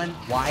that Caitlyn,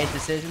 wise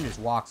decision, just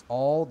walks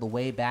all the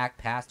way back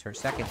past her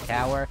second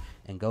tower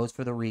and goes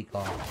for the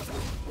recall.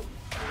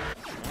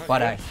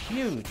 But a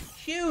huge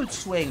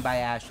swing by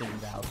Ashen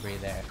Valkyrie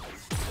there.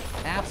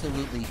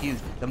 Absolutely huge.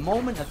 The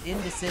moment of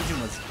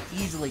indecision was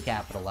easily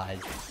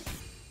capitalized.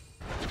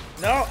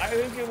 No, I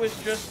think it was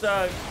just,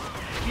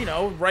 you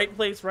know, right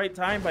place, right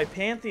time by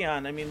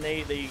Pantheon. I mean,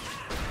 they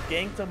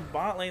ganked them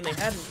bot lane. They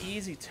had an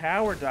easy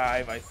tower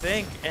dive, I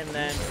think, and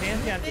then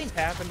Pantheon just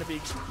happened to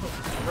be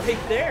right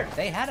there.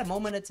 They had a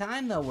moment of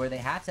time, though, where they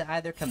had to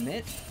either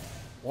commit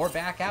or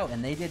back out,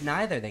 and they did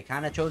neither. They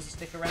kind of chose to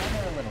stick around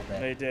there a little bit.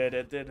 They did.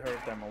 It did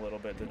hurt them a little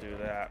bit to do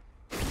that.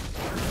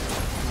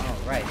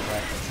 All right,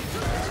 but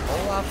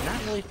Olaf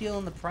not really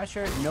feeling the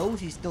pressure, knows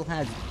he still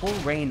has full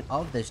reign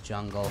of this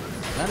jungle.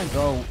 Gonna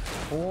go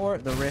for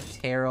the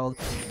Rift Herald,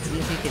 see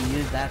if he can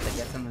use that to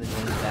get some of the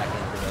games back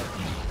into it.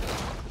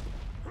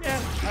 Yeah,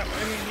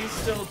 I mean, he's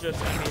still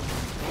just, I mean,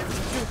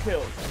 it's 2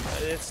 kills.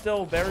 It's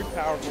still very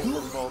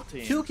powerful for both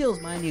teams. 2 kills,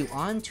 mind you,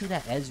 onto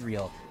that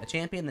Ezreal, a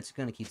champion that's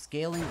going to keep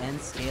scaling, and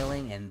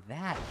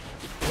that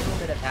little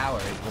bit of power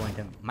is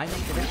might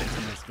make the difference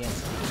in this game.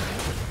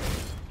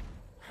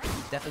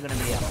 It's definitely going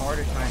to be a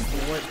harder time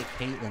for the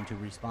Caitlyn to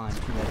respond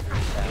to that.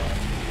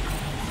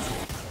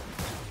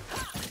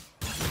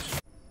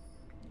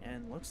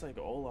 And looks like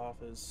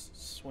Olaf is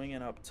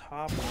swinging up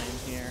top lane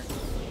here.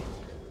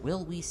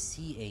 Will we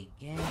see a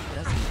gank?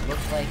 Doesn't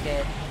look like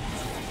it.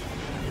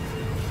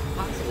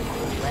 Possibly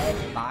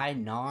led by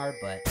Gnar,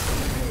 but it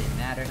doesn't really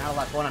matter. Not a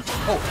lot going on.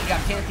 Oh, we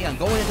got Pantheon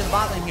going into the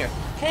bot lane here.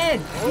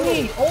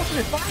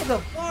 Ultimate by the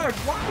Bard.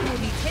 Why would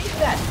he take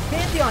that?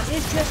 Pantheon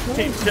is just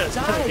going to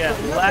die. Get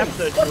left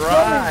to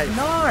dry.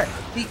 Gnar.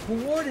 The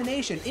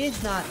coordination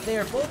is not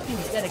there. Both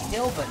teams get a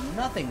kill, but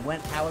nothing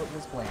went how it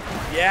was planned.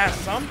 Yeah,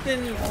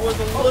 something was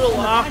a little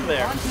off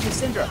there. Onto the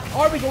Syndra.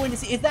 Are we going to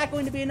see? Is that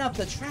going to be enough?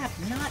 The trap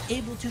not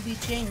able to be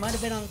chained. Might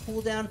have been on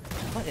cooldown,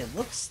 but it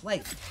looks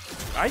like.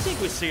 I think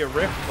we see a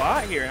Rift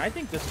bot here, and I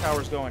think this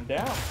tower's going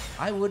down.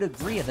 I would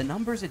agree. The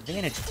numbers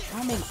advantage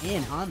coming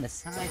in on the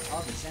side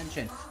of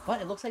Ascension,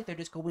 but it looks like they're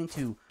just going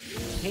to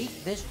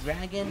take this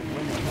dragon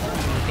when they have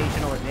the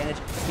rotational advantage.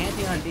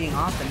 Pantheon being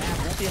off the map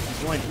won't be able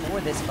to join for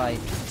this fight.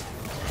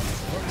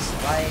 Looks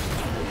like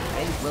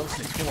they will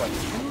secure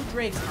 2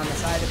 Drakes on the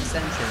side of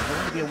Ascension. It's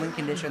going to be a win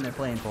condition they're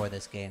playing for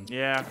this game.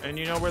 Yeah, and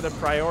you know where the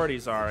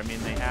priorities are. I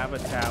mean, they have a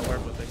tower,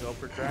 but they go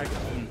for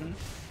dragon.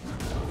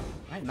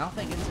 Right,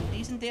 Malphite getting some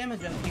decent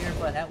damage up here,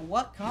 but at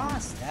what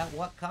cost? At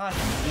what cost?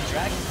 The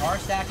dragons are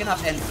stacking up,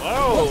 and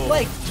looks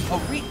like a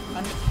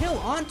kill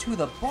onto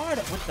the Bard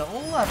with the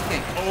Olaf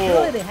kick.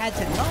 Surely they had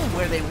to know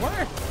where they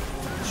were.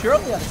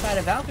 Surely on the side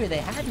of Valkyrie, they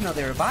had to know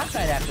they were bot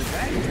side after the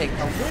dragon take.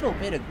 A little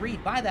bit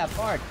agreed by that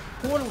Bard,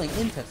 portaling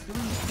into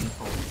 3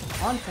 people.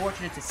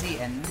 Unfortunate to see,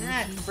 and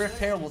that Rift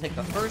Herald will take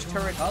the first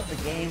turret of the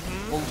game,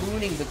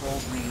 ballooning the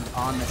gold lead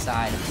on the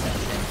side of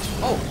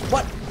Ascension. Oh,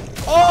 what?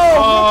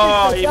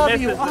 Oh, he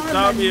missed the W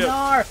on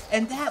Gnar,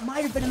 and that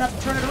might have been enough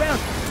to turn it around,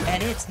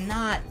 and it's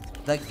not.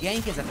 The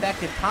gank is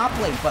effective top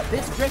lane, but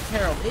this Rift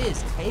Herald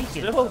is taken.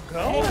 Still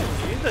going.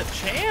 He's a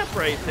champ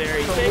right there.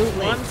 He takes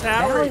 1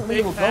 tower, he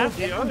takes half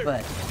the other.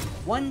 But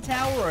 1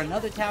 tower or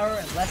another tower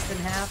at less than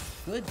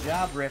half. Good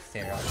job, Rift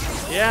Herald.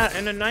 Yeah,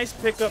 and a nice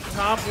pickup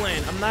top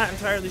lane. I'm not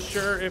entirely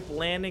sure if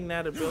landing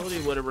that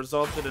ability would have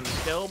resulted in a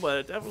kill, but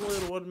it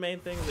definitely would have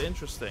made things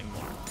interesting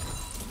more.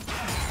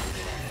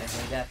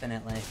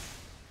 Definitely.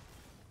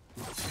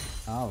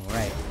 All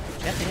right.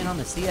 Checking in on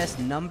the CS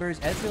numbers.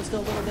 Ezreal's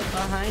still a little bit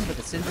behind, but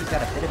the Syndra's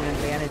got a bit of an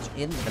advantage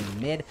in the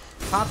mid.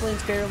 Top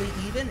lane's fairly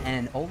even,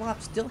 and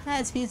Olaf still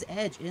has his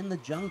edge in the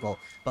jungle.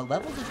 But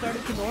levels have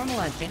started to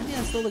normalize.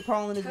 Champion's slowly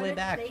crawling his way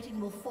back.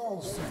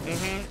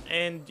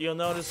 And you'll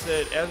notice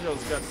that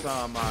Ezreal's got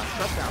some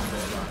shutdown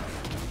going on.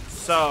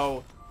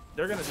 So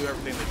they're gonna do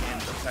everything they can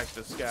to protect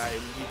this guy. I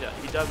mean,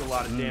 he does a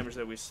lot of damage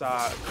that we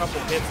saw. A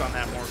couple hits on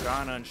that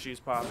Morgana, and she's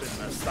popping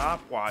a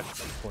stopwatch.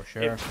 For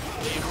sure. It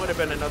would have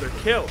been another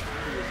kill.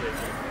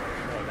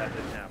 No, that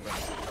didn't happen.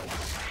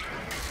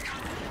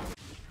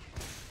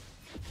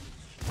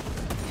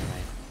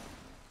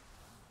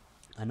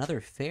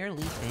 Another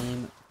fairly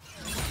tame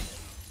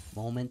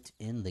moment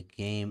in the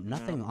game.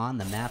 Nothing on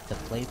the map to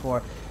play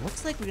for.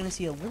 Looks like we're going to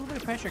see a little bit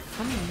of pressure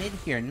coming mid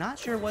here. Not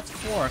sure what's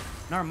for.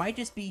 Nar might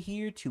just be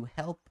here to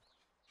help.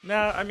 No,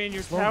 I mean,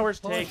 your tower's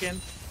taken.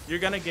 You're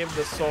going to give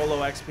the solo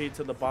XP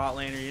to the bot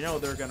laner. You know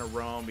they're going to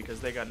roam because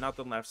they got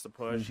nothing left to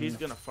push. He's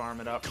going to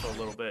farm it up for a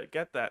little bit.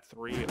 Get that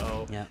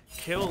 3-0. Yeah.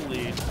 Kill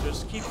lead.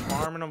 Just keep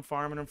farming him,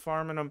 farming him,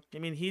 farming him. I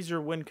mean, he's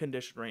your win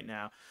condition right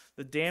now.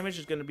 The damage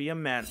is going to be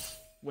immense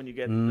when you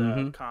get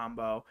the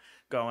combo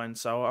going.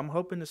 So I'm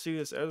hoping to see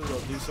this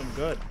Ezreal do some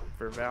good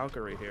for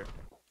Valkyrie here.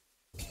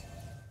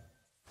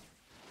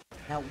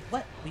 Now,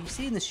 what you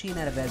see in the Sheen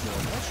out of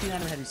Ezreal? What Sheen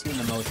item have you seen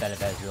the most out of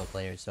Ezreal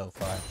players so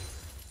far?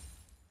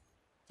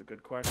 It's a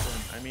good question.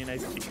 I mean,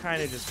 it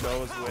kind of just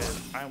goes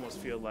with, I almost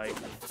feel like,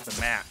 the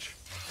match.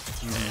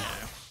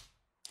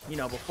 You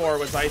know, before it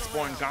was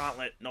Iceborne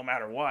Gauntlet, no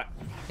matter what.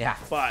 Yeah.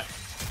 But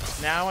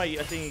now I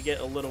think you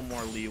get a little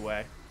more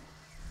leeway.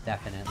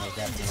 Definitely.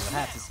 We'll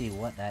have to see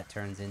what that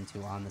turns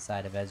into on the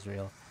side of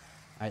Ezreal.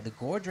 Alright, the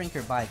Gore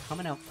Drinker buy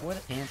coming out for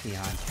the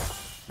Pantheon.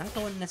 Not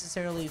going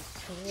necessarily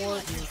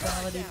for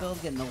neutrality build,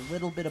 getting a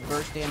little bit of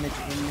burst damage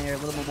in there, a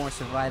little bit more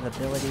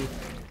survivability.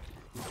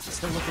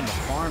 Still looking to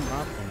farm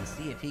up and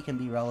see if he can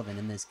be relevant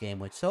in this game,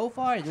 which so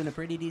far he's doing a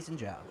pretty decent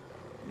job.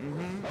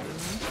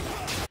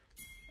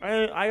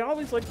 I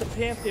always like the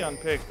Pantheon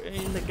pick. I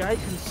mean, the guy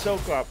can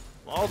soak up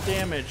all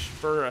damage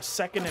for a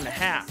second and a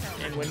half.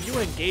 And when you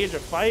engage a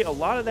fight, a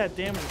lot of that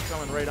damage is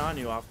coming right on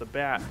you off the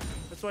bat.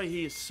 That's why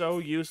he's so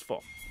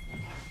useful. It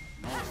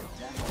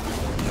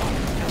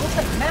looks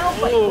like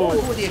Malphite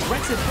going for the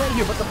aggressive play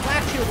here, but the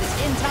Black Shield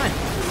is in time.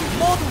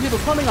 Multiple people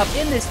coming up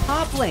in this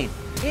top lane.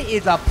 It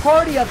is a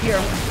party up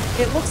here.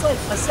 It looks like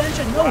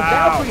Ascension, no,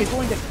 Valkyrie is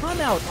going to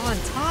come out on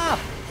top.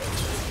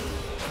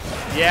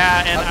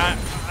 Yeah, and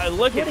I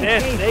look at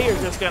this. They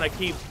are just going to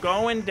keep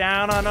going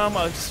down on them.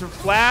 A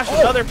flash,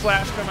 another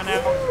flash coming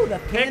out. Ooh, the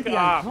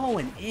Pantheon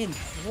going in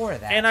for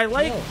that. And I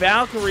like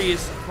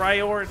Valkyrie's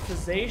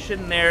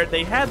prioritization there.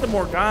 They had the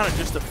Morgana,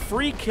 just a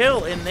free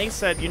kill, and they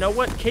said, you know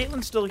what,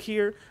 Caitlyn's still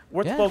here.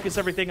 Let's focus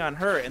everything on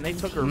her, and they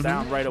took her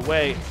down right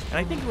away. And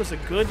I think it was a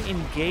good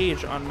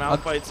engage on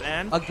Malphite's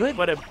end,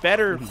 but a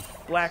better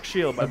Black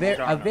Shield by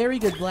Morgana. A very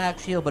good Black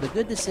Shield, but a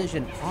good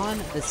decision on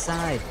the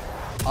side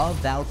of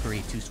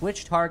Valkyrie to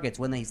switch targets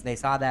when they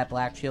saw that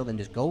Black Shield and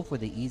just go for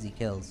the easy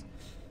kills.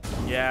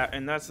 Yeah,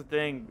 and that's the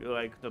thing,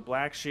 like the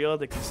Black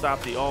Shield, it can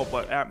stop the ult,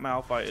 but at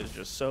Malphite is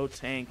just so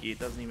tanky, it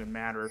doesn't even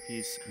matter if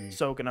he's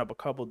soaking up a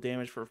couple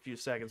damage for a few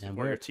seconds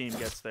before your team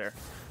gets there.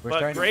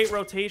 But great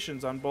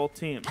rotations on both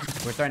teams.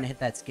 We're starting to hit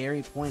that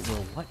scary point where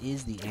what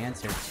is the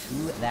answer to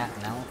that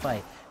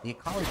Malphite? The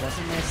Akali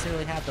doesn't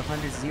necessarily have the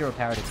 100-0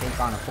 power to take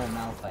on a full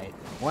Malphite.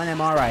 One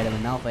MR item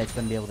and Malphite's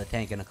going to be able to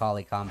tank an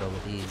Akali combo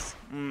with ease.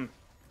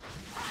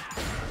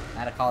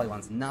 That Akali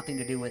wants nothing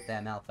to do with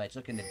that Malphite. She's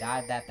looking to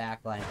dive that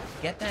backline,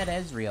 get that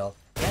Ezreal,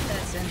 get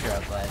that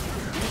Syndra, but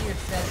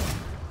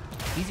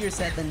easier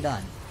said than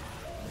done.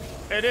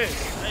 It is.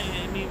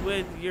 I mean,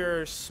 with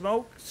your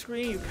smoke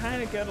screen, you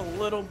kind of get a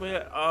little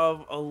bit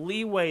of a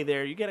leeway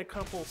there. You get a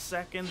couple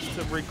seconds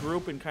to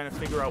regroup and kind of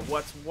figure out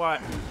what's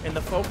what, and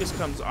the focus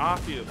comes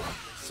off you.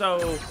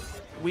 So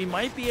we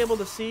might be able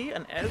to see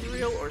an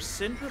Ezreal or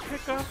Syndra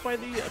pick up by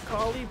the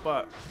Akali,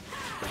 but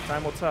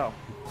time will tell.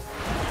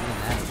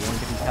 That is going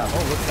to be tough.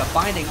 Oh, look at the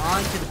binding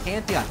onto the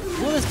Pantheon.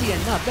 Will this be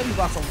enough? W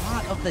blocks a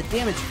lot of the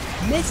damage.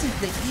 Misses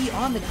the E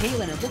on the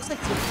Caitlyn. It looks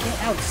like to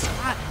get out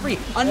scot-free.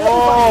 Another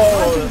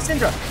binding onto the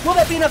Syndra. Will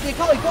that be enough? The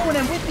Akali going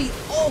in with the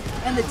ult,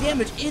 and the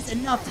damage is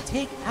enough to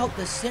take out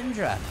the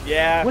Syndra.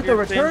 Yeah. With the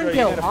return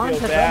kill onto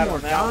the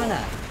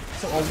Morgana.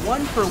 So a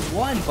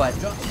 1-for-1, but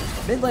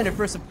mid laner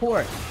for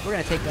support. We're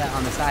going to take that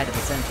on the side of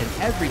Ascension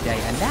every day,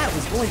 and that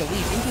was going to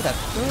lead into the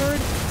third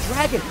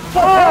dragon.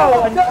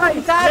 On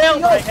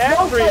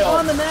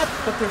the map,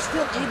 but they're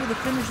still able to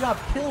finish up.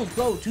 Kills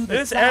go to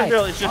the side. This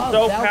Ezreal is just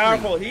so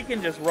powerful. He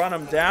can just run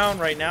them down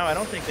right now. I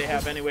don't think they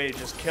have any way to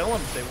just kill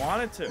him if they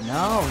wanted to.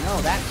 No,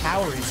 that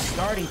power is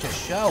starting to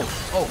show.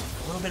 Oh,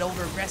 a little bit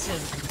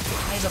over-aggressive.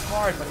 Eyes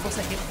apart, but it looks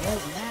like it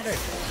won't matter.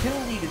 Kill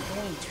lead is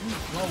going to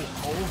go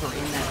over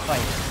in that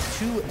fight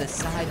to the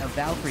side of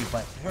Valkyrie,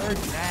 but third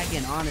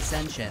dragon on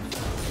Ascension.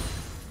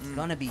 It's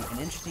gonna be an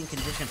interesting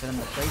condition for them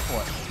to play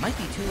for. Might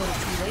be too little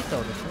too late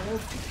though. The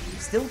field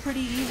still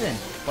pretty even,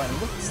 but it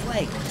looks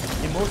like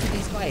in most of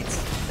these fights,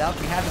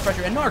 Valkyrie has the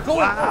pressure. And Nar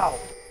going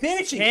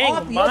finishing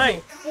off the other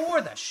for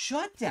the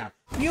shutdown.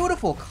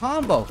 Beautiful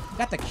combo.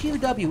 Got the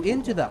QW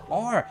into the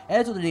R.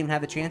 Ezreal didn't even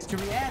have the chance to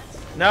react.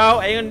 No,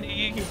 and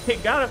you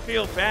gotta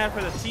feel bad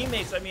for the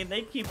teammates. I mean,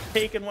 they keep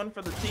taking one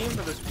for the team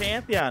for this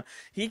Pantheon.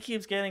 He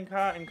keeps getting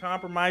caught in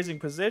compromising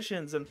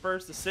positions, and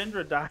first the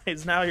Syndra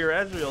dies, now your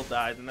Ezreal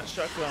dies, and that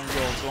shutdown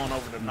goal is going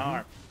over to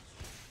Nar.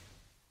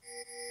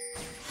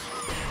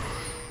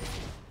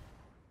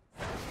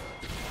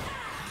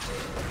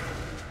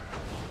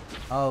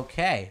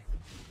 Okay.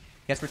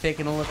 Guess we're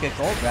taking a look at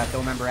gold draft.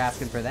 Don't remember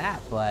asking for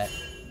that, but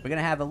we're going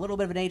to have a little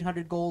bit of an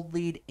 800 gold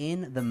lead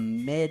in the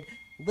mid.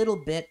 Little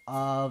bit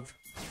of,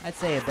 I'd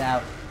say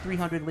about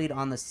 300 lead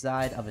on the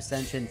side of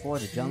Ascension for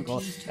the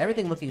jungle.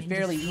 Everything looking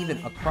fairly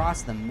even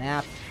across the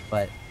map,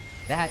 but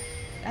that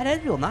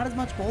Edgefield, not as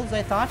much gold as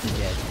I thought he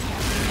did.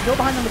 Still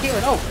behind them with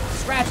Caitlyn. Oh,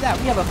 scratch that.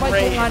 We have a fight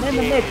going on in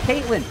the mid.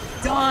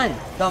 Caitlyn, done.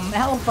 The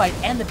Malphite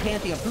and the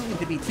Pantheon proving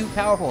to be too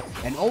powerful.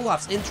 And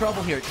Olaf's in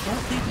trouble here. Don't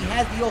think he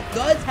has the ult.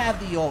 Does have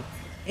the ult.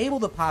 Able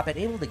to pop it.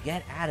 Able to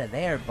get out of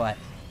there. But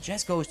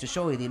just goes to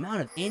show you the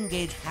amount of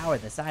engaged power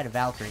the side of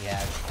Valkyrie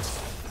has.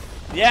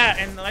 Yeah,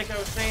 and like I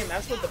was saying,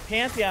 that's what the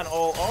Pantheon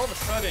all of a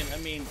sudden, I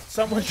mean,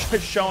 someone's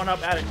just showing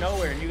up out of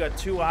nowhere, and you got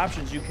two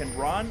options. You can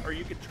run, or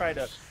you can try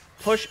to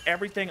push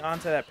everything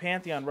onto that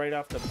Pantheon right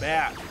off the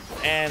bat.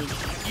 And,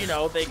 you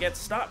know, they get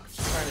stuck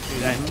trying to do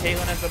that, and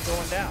Caitlyn ends up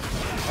going down.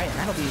 Right, and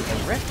that'll be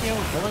a Rift Tail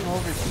going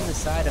over to the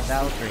side of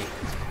Valkyrie.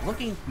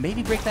 Looking,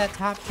 maybe break that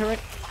top turret,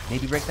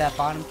 maybe break that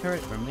bottom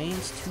turret,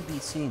 remains to be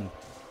seen.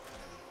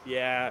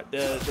 Yeah,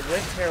 the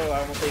Rift Herald,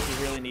 I don't think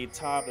you really need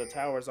top. The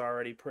tower's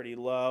already pretty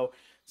low.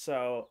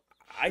 So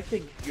I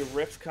think your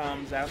Rift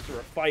comes after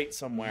a fight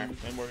somewhere,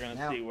 and we're going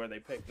to see where they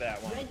pick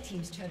that one. Red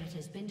team's turret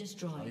has been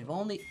destroyed. We've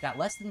only got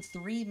less than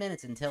 3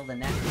 minutes until the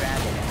next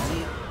dragon.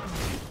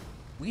 And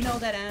we know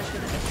that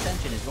Ashen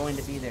Ascension is going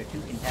to be there to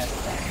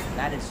contest that.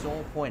 That is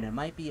sole point. It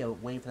might be a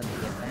way for them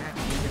to get back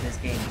into this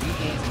game,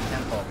 regain some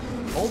tempo.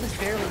 Gold is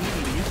fairly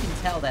easy, but you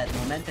can tell that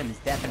momentum is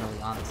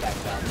definitely on the side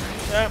of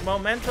Valkyrie.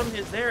 Momentum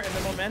is there, and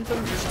the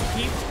momentum just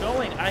keeps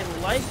going. I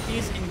like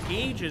these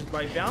engages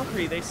by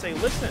Valkyrie. They say,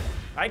 listen,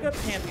 I got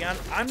Pantheon.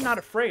 I'm not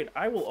afraid.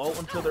 I will ult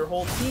until their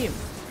whole team.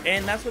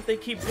 And that's what they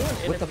keep doing,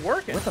 and it's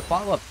working. With the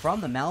follow-up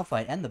from the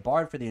Malphite and the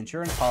Bard for the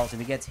insurance policy, if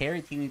he gets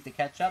Harry, he needs to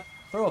catch up.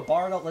 Throw a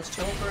Bard out, let's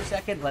chill for a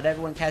second, let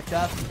everyone catch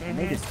up, and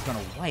they're just going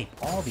to wipe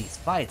all these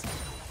fights.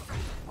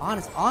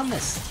 On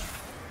this,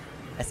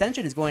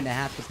 Ascension is going to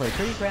have to play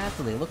pretty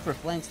craftily, look for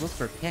flanks, look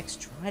for picks,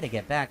 try to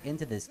get back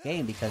into this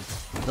game, because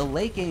the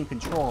late game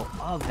control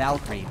of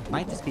Valkyrie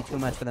might just be too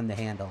much for them to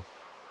handle.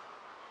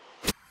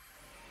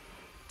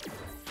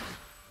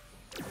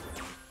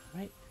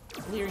 Right,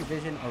 clearing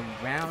vision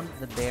around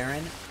the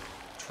Baron,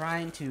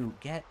 trying to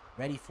get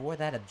ready for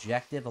that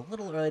objective. A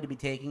little early to be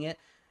taking it.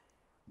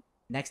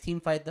 Next team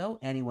fight, though,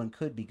 anyone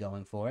could be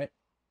going for it.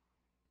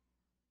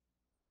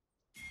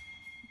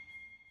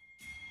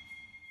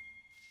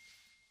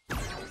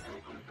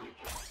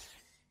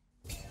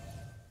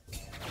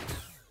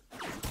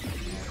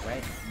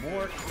 Alright,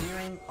 more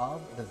clearing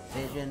of the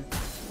vision.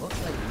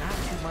 Looks like not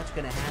too much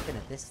going to happen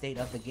at this state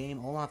of the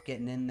game. Olaf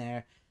getting in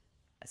there.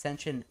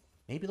 Ascension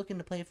maybe looking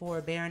to play for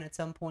a Baron at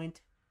some point,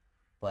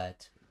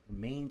 but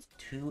remains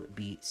to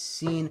be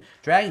seen.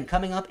 Dragon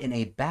coming up in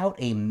about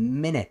a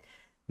minute.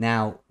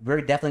 Now,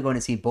 we're definitely going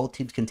to see both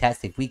teams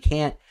contest. If we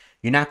can't,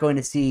 you're not going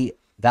to see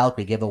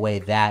Valkyrie give away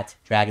that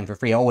dragon for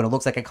free. Oh, and it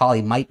looks like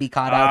Akali might be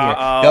caught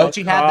out here. Don't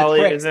you have the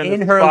tricks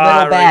in her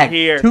little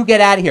bag to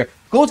get out of here?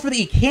 Goes for the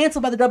E,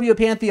 canceled by the W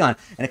Pantheon.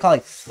 And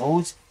Akali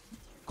goes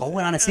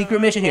going on a secret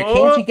mission here.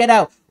 Can she get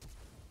out?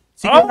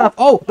 Secret enough.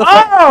 Oh, the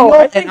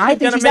I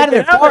think she's out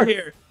of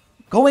there.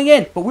 Going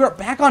in, but we're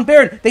back on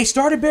Baron. They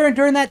started Baron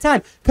during that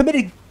time.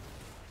 Committed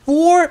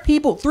 3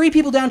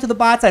 people down to the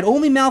bot side.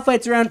 Only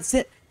Malphite's around.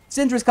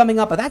 Syndra's coming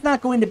up, but that's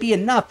not going to be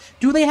enough.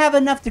 Do they have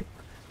enough to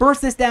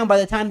burst this down by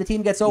the time the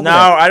team gets over there? No,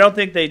 I don't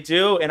think they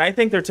do, and I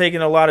think they're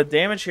taking a lot of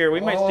damage here. We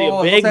might see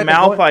a big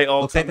Malphite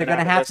ult. Looks like they're going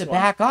to have to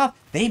back off.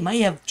 They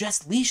may have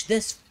just leashed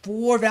this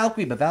for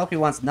Valkyrie, but Valkyrie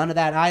wants none of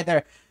that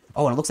either.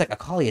 Oh, and it looks like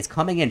Akali is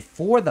coming in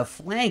for the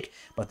flank,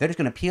 but they're just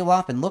going to peel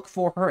off and look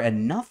for her,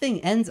 and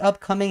nothing ends up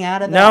coming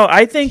out of that. No,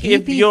 I think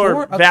if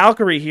you're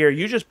Valkyrie here,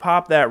 you just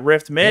pop that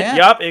Rift mid. Yeah.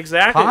 Yup,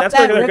 exactly. That's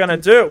what they're going to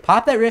do.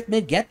 Pop that Rift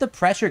mid, get the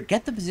pressure,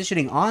 get the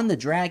positioning on the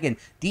Dragon,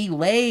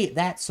 delay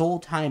that soul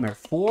timer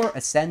for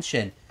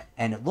Ascension,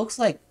 and it looks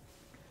like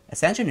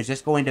Ascension is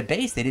just going to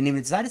base. They didn't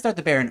even decide to start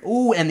the Baron.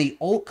 Ooh, and the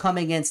ult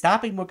coming in,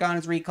 stopping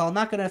Morgana's recall.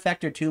 Not going to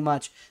affect her too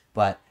much,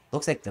 but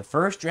looks like the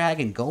first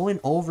dragon going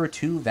over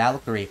to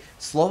Valkyrie,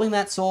 slowing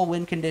that soul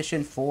win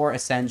condition for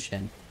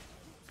Ascension.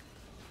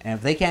 And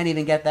if they can't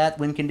even get that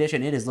win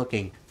condition, it is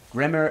looking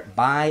grimmer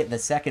by the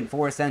second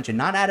for Ascension.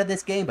 Not out of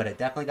this game, but it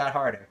definitely got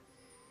harder.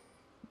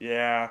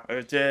 Yeah,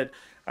 it did.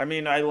 I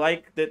mean, I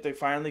like that they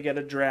finally get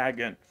a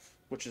dragon,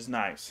 which is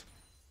nice.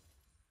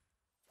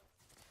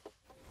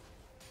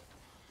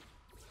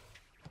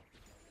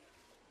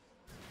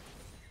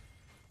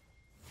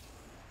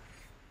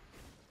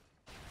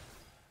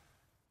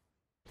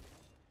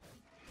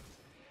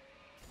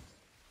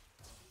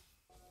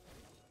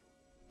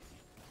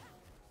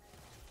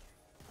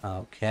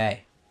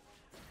 Okay.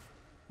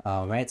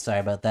 All right,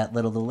 sorry about that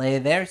little delay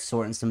there,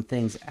 sorting some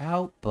things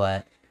out,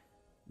 but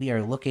we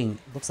are looking,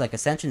 looks like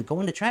Ascension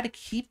going to try to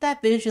keep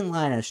that vision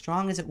line as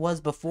strong as it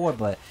was before,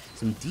 but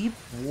some deep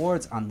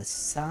wards on the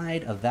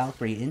side of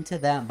Valkyrie into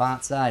that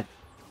bot side.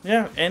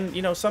 Yeah, and,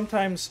 you know,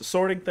 sometimes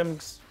sorting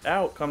things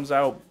out comes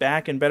out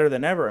back and better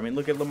than ever. I mean,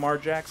 look at Lamar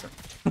Jackson.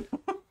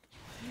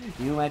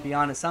 You might be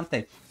onto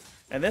something.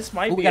 And this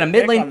might be we got a pick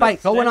mid lane on the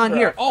fight going on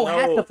here. Syndra. Oh,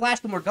 No. has to flash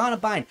the Morgana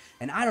bind.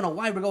 And I don't know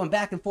why we're going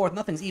back and forth.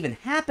 Nothing's even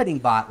happening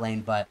bot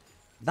lane, but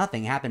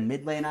nothing happened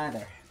mid lane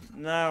either.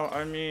 No,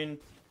 I mean,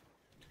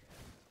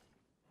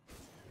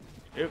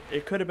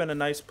 it could have been a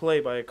nice play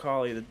by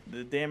Akali.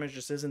 The damage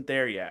just isn't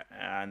there yet,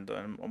 and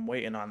I'm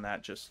waiting on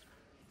that. Just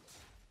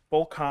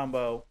full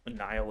combo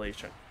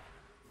annihilation.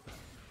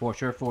 For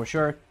sure, for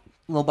sure.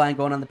 Little bind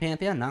going on the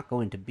Pantheon. Not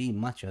going to be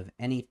much of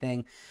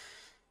anything.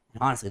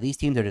 And honestly, these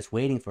teams are just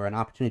waiting for an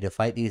opportunity to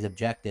fight these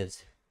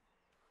objectives.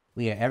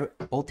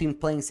 Both teams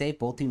playing safe,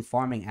 both teams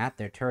farming at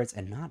their turrets,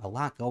 and not a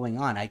lot going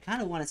on. I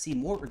kind of want to see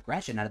more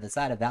regression out of the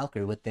side of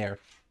Valkyrie with their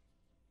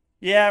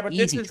but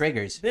easy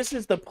triggers. This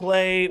is the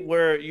play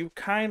where you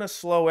kind of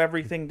slow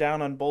everything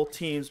down on both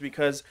teams,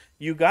 because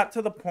you got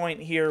to the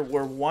point here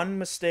where one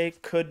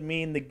mistake could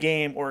mean the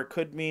game, or it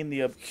could mean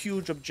the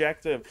huge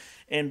objective,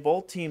 and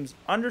both teams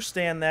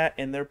understand that,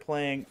 and they're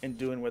playing and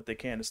doing what they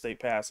can to stay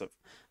passive.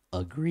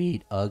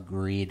 Agreed.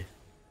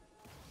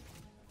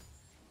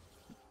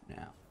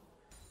 Now,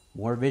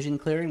 more vision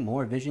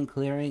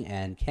clearing,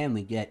 and can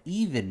we get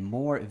even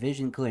more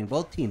vision clearing?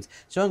 Both teams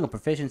showing a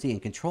proficiency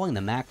in controlling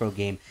the macro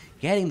game,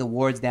 getting the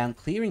wards down,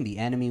 clearing the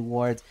enemy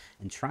wards,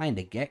 and trying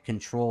to get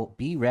control.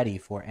 Be ready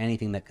for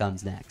anything that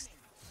comes next.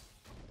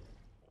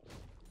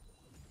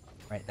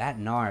 Right, that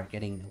Gnar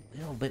getting a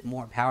little bit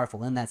more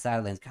powerful in that side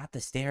of lanes. Got the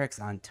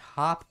Sterix on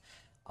top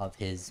of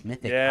his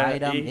mythic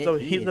item.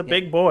 He's a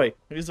big boy.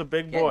 He's a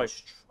big boy.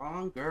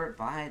 Stronger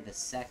by the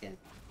second.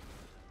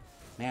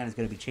 Man is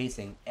going to be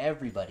chasing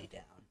everybody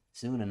down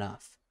soon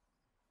enough.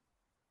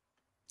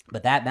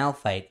 But that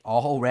Malphite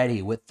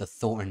already with the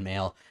Thorn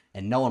Mail,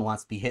 and no one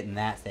wants to be hitting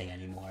that thing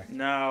anymore.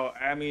 No,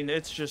 I mean,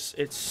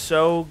 it's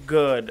so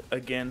good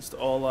against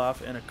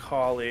Olaf and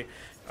Akali,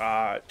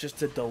 just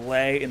to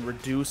delay and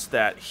reduce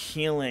that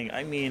healing.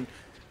 I mean,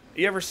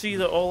 you ever see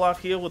the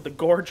Olaf heal with the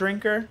Gore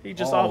Drinker? He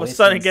just all of a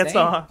sudden gets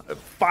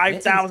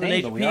 5,000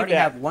 HP but we already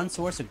have one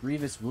source of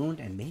Grievous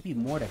Wound and maybe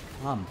more to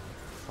come.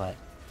 But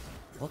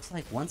looks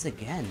like once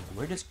again,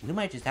 we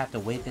might just have to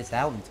wait this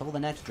out until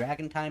the next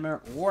Dragon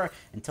Timer, or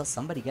until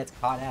somebody gets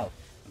caught out.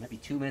 It might be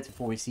 2 minutes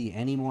before we see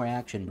any more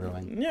action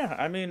brewing. Yeah,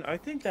 I mean, I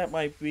think that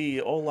might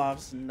be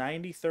Olaf's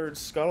 93rd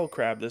Scuttle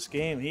Crab this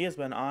game. He has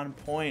been on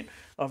point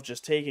of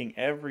just taking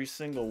every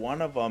single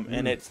one of them,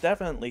 and it's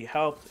definitely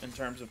helped in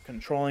terms of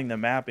controlling the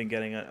map and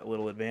getting a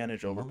little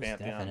advantage over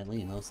Pantheon.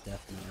 Most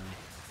definitely.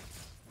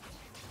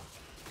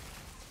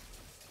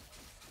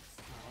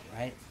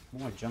 Alright,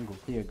 more jungle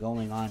clear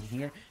going on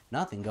here.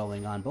 Nothing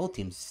going on. Both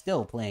teams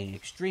still playing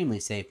extremely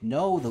safe.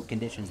 Know the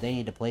conditions they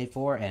need to play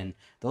for, and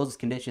those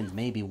conditions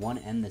may be one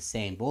and the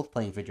same. Both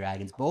playing for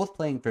Dragons, both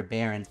playing for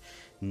Barons.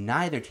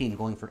 Neither team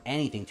going for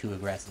anything too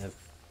aggressive.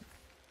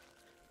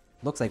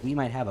 Looks like we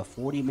might have a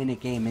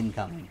 40-minute game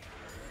incoming.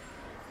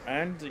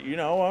 And, you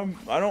know,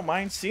 I don't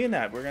mind seeing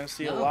that. We're going to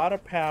see a lot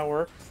of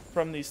power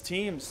from these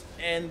teams,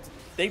 and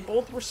they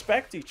both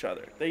respect each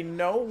other. They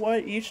know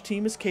what each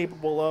team is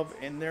capable of,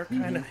 and they're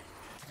kind of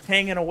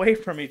hanging away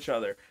from each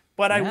other.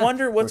 But I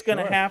wonder what's going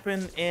to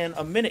happen in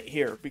a minute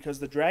here, because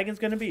the Dragon's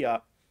going to be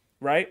up,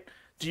 right?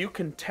 Do you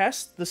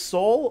contest the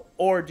soul,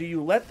 or do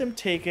you let them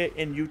take it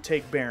and you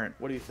take Baron?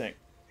 What do you think?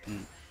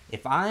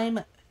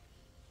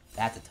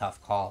 That's a tough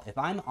call. If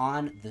I'm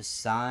on the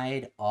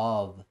side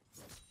of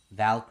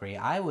Valkyrie,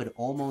 I would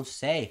almost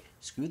say,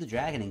 screw the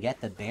Dragon and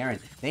get the Baron.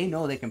 They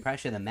know they can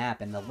pressure the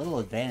map, and the little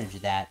advantage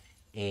that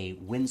a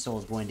Wind Soul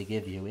is going to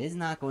give you is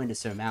not going to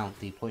surmount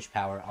the push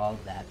power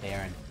of that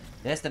Baron.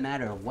 Just a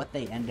matter of what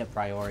they end up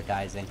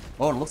prioritizing.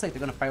 Oh, and it looks like they're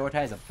going to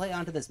prioritize a play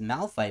onto this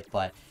Malphite,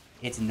 but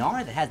it's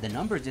Gnar that has the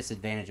numbers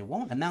disadvantage. It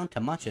won't amount to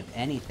much of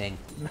anything.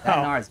 No.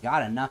 That Gnar's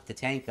got enough to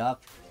tank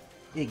up.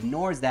 He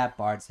ignores that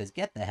Bard, says,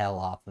 get the hell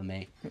off of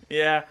me.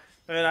 Yeah,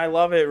 and I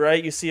love it,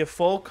 right? You see a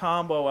full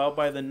combo out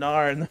by the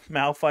Gnar, and the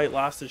Malphite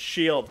lost his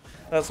shield.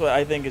 That's what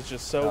I think is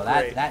just so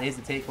great. That is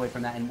the takeaway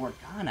from that. And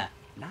Morgana,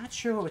 not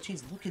sure what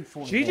she's looking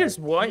for. She just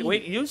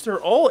used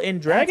her ult, and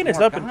Dragon is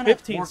up in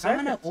 15 seconds.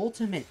 Morgana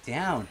ultimate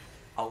down.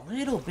 A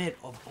little bit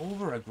of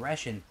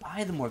over-aggression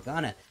by the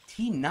Morgana.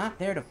 Team not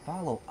there to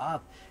follow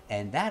up.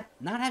 And that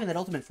not having that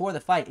ultimate for the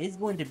fight is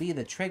going to be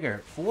the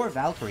trigger for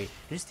Valkyrie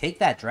to just take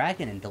that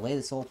Dragon and delay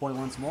the soul point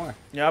once more.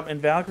 Yep,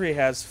 and Valkyrie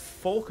has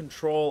full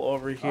control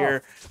over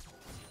here.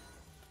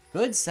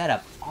 Good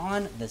setup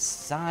on the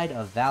side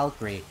of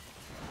Valkyrie.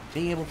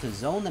 Being able to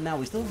zone them out.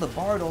 We still have the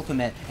Bard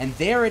ultimate, and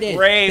there it is.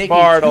 Great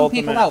Bard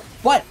ultimate. People out.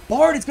 But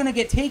Bard is going to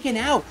get taken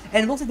out,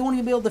 and it looks like they won't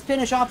even be able to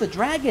finish off the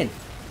Dragon.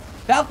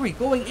 Valkyrie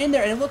going in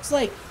there, and it looks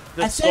like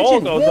the Ascension soul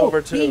goes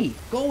over too.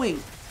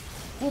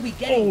 Will be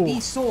getting the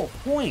soul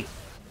point.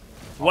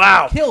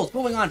 Wow. Kills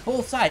going on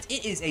both sides.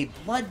 It is a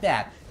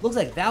bloodbath. Looks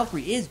like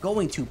Valkyrie is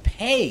going to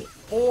pay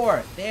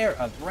for their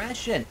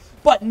aggression.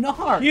 But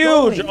Gnar,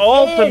 huge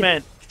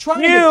ultimate.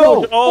 Trying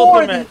to go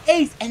for the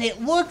ace, and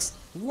it looks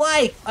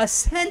like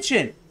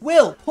Ascension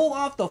will pull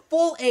off the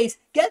full ace,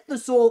 get the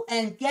soul,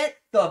 and get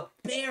the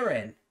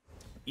Baron.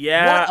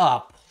 Yeah.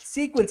 What a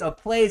sequence of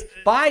plays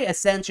by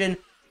Ascension,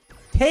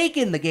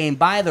 taking the game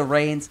by the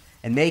reins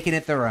and making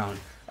it their own.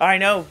 I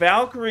know,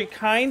 Valkyrie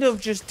kind of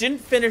just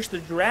didn't finish the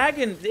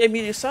dragon. I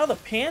mean, you saw the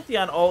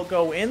Pantheon all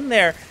go in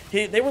there.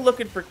 They were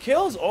looking for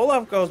kills.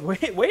 Olaf goes,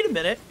 wait a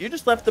minute. You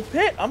just left the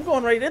pit. I'm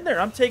going right in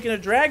there. I'm taking a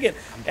dragon.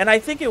 And I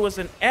think it was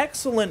an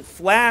excellent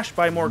flash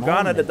by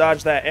Morgana to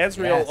dodge that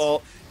Ezreal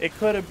ult. It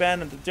could have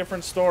been a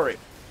different story.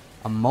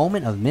 A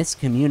moment of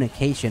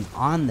miscommunication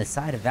on the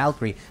side of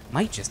Valkyrie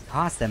might just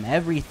cost them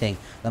everything.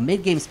 The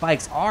mid-game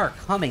spikes are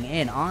coming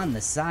in on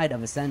the side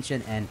of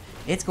Ascension, and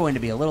it's going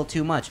to be a little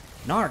too much.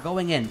 Gnar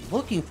going in,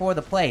 looking for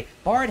the play.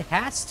 Bard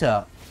has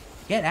to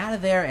get out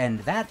of there,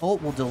 and that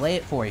ult will delay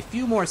it for a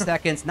few more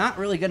seconds. Not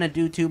really going to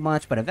do too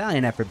much, but a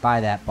valiant effort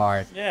by that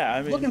Bard. Yeah,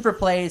 I mean... looking for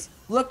plays,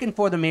 looking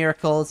for the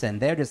miracles, and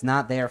they're just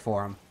not there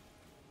for him.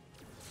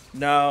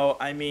 No,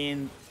 I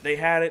mean, they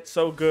had it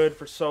so good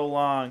for so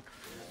long.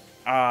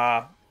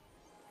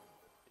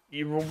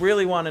 You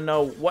really want to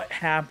know what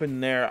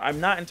happened there. I'm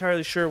not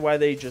entirely sure why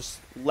they just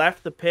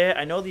left the pit.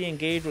 I know the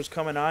engage was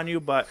coming on you,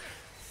 but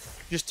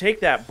just take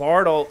that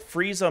Bard ult,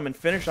 freeze them, and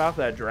finish off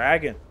that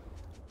dragon.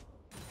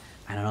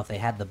 I don't know if they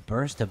had the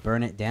burst to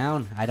burn it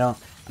down. I'm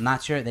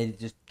not sure. They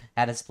just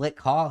had a split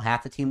call.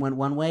 Half the team went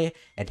one way,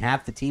 and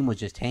half the team was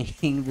just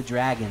tanking the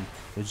dragon.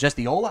 It was just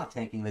the Olaf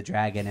tanking the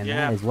dragon, and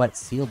that is what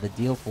sealed the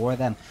deal for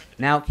them.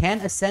 Now, can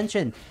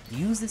Ascension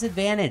use this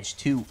advantage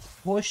to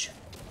push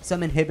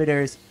some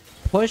inhibitors,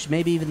 push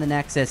maybe even the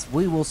Nexus?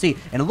 We will see.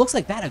 And it looks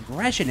like that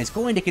aggression is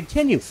going to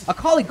continue.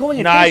 Akali going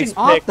and finishing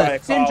off the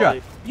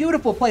Syndra.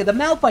 Beautiful play. The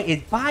Malphite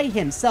is by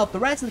himself. The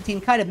rest of the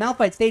team kind of,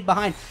 Malphite stayed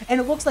behind. And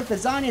it looks like the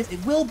Zhonya's,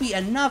 it will be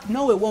enough.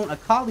 No, it won't.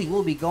 Akali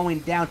will be going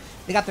down.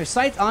 They got their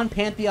sights on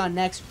Pantheon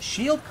next.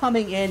 Shield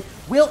coming in.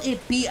 Will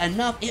it be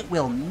enough? It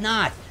will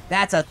not.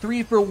 That's a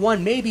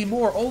 3-for-1, maybe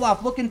more.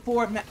 Olaf looking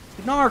for it.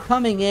 Gnar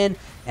coming in.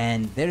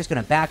 And they're just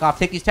going to back off,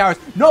 take these towers.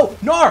 No,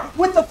 Gnar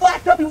with the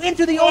flat W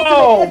into the ultimate.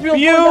 Oh,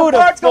 beautiful.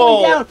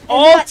 Going down.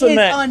 And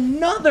that is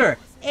another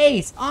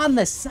ace on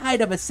the side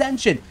of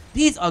Ascension.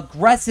 These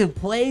aggressive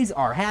plays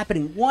are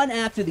happening one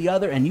after the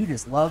other, and you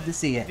just love to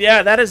see it.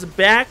 Yeah, that is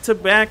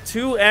back-to-back,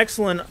 two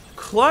excellent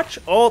clutch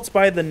ults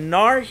by the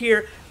Gnar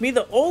here. I mean,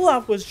 the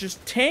Olaf was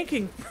just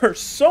tanking for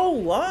so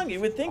long.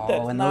 You would think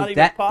that's not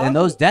even possible. And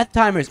those death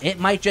timers, it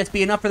might just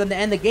be enough for them to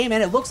end the game,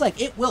 and it looks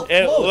like it will.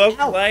 It looks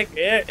like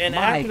it. And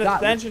Ashen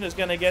Ascension is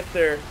going to get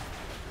their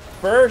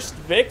first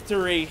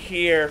victory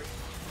here.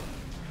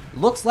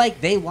 Looks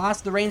like they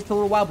lost the reins for a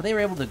little while, but they were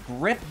able to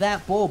grip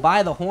that bull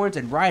by the horns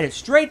and ride it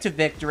straight to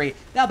victory.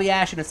 That'll be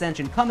Ashen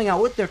Ascension coming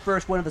out with their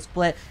first win of the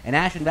split, and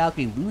Ashen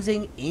Valkyrie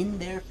losing in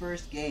their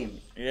first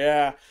game.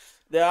 Yeah.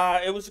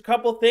 It was a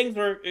couple things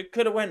where it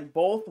could have went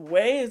both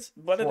ways,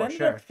 but it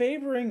ended up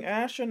favoring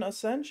Ashen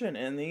Ascension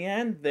in the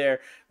end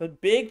there. The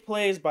big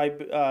plays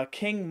by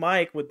King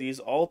Mike with these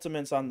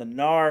ultimates on the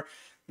Gnar.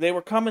 They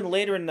were coming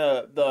later in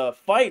the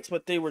fights,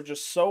 but they were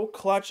just so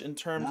clutch in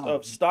terms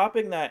of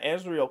stopping that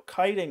Ezreal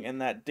kiting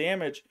and that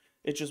damage.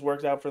 It just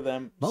worked out for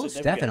them.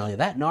 Most definitely.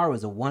 That Gnar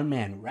was a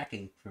one-man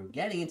wrecking crew.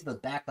 Getting into those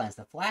backlines,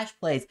 the flash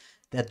plays,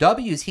 the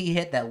W's he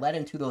hit that led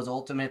into those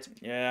ultimates.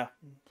 Yeah.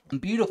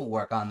 Beautiful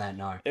work on that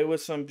Gnar. It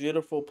was some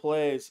beautiful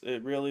plays.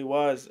 It really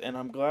was. And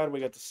I'm glad we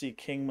got to see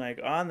King Mike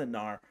on the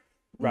Gnar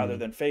rather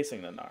than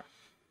facing the Gnar.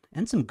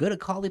 And some good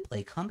Akali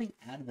play coming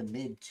out of the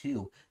mid,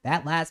 too.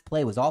 That last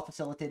play was all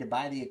facilitated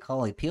by the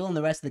Akali. Peeling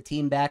the rest of the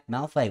team back.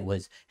 Malphite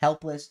was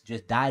helpless,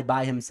 just died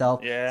by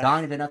himself. Yeah.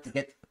 Not even enough to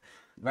get the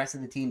rest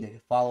of the team to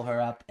follow her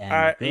up. And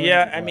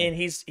I mean,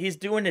 he's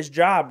doing his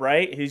job,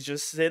 right? He's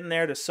just sitting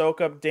there to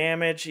soak up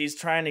damage. He's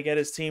trying to get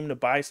his team to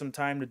buy some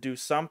time to do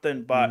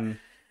something, but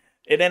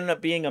it ended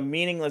up being a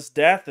meaningless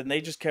death, and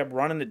they just kept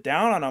running it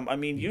down on him. I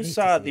mean, you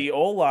saw the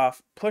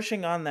Olaf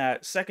pushing on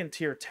that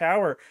second-tier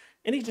tower,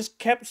 and he just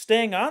kept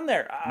staying on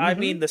there. I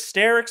mean, the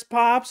Sterix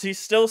pops, he's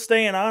still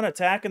staying on,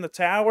 attacking the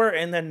tower,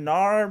 and then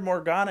Gnar,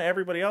 Morgana,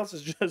 everybody else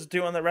is just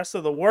doing the rest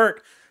of the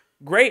work.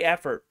 Great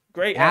effort.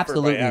 Great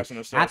effort by Ashen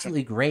Ascension.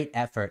 Absolutely great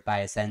effort by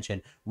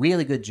Ascension.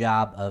 Really good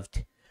job of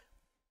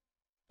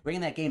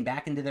bringing that game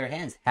back into their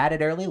hands. Had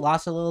it early,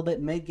 lost a little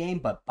bit mid-game,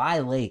 but by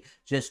late,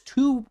 just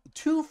two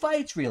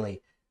fights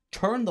really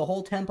turned the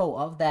whole tempo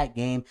of that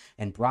game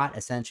and brought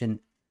Ascension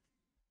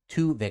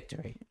to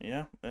victory.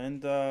 Yeah,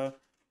 and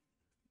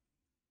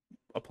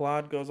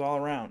applaud goes all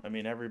around. I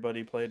mean,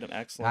 everybody played an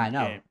excellent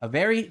game. A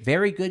very,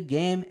 very good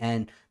game,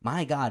 and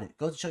my God, it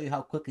goes to show you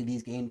how quickly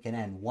these games can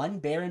end. One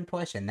Baron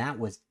push, and that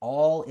was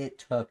all it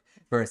took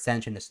for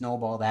Ascension to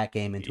snowball that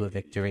game into a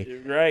victory.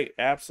 You're right,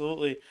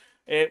 absolutely.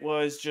 It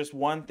was just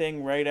one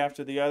thing right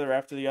after the other,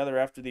 after the other,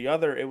 after the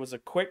other. It was a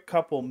quick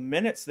couple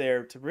minutes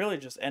there to really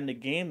just end a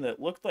game that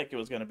looked like it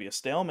was going to be a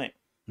stalemate.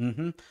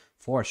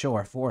 For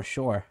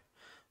sure.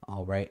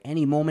 All right,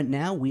 any moment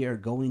now, we are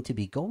going to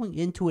be going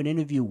into an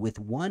interview with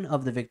one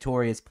of the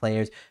victorious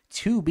players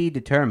to be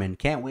determined.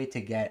 Can't wait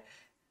to get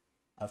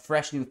a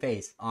fresh new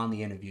face on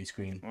the interview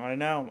screen. I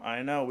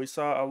know. We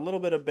saw a little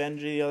bit of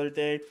Benji the other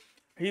day.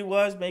 He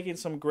was making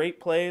some great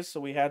plays, so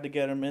we had to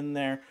get him in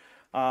there.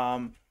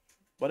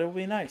 but it'll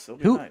be nice. It'll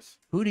be nice.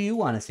 Who do you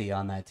want to see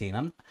on that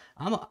team?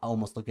 I'm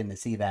almost looking to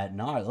see that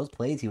Nar. Those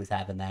plays he was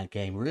having that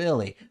game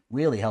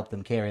really helped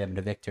them carry them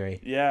to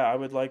victory. Yeah, I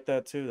would like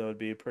that too. That would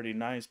be pretty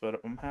nice, but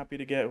I'm happy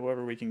to get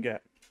whoever we can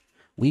get.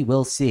 We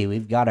will see.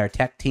 We've got our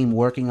tech team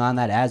working on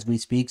that as we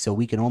speak, so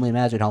we can only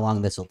imagine how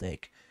long this will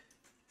take.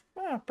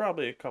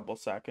 Probably a couple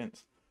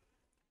seconds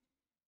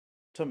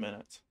to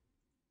minutes.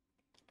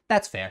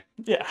 That's fair.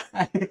 Yeah.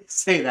 I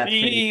say that.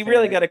 You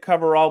really got to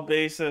cover all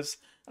bases,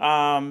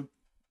 and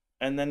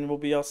then we'll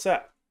be all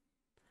set.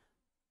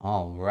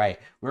 All right.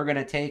 We're going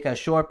to take a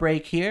short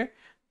break here.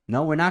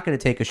 No, we're not going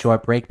to take a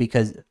short break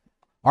because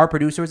our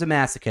producer is a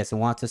masochist and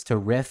wants us to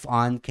riff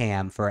on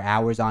Cam for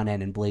hours on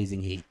end in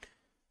blazing heat.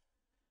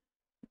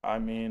 I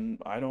mean,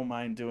 I don't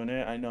mind doing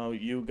it. I know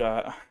you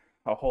got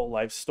a whole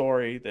life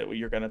story that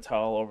you're going to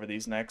tell over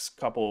these next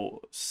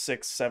couple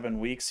 6-7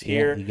 weeks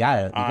here.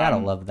 Yeah, you gotta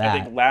love that.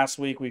 I think last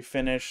week we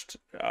finished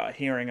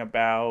hearing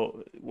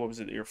about, what was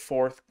it, your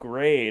 4th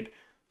grade.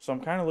 So I'm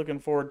kind of looking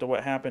forward to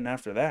what happened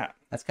after that.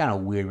 That's kind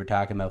of weird we're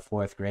talking about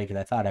 4th grade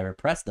because I thought I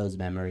repressed those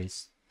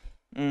memories.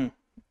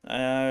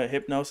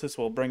 Hypnosis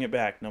will bring it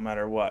back no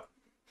matter what.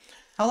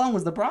 How long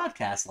was the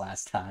broadcast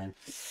last time?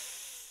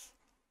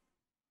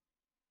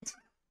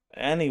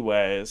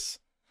 Anyways.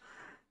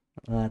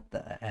 What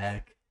the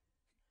heck?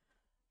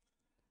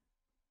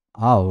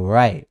 All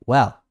right.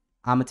 Well,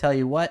 I'm going to tell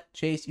you what,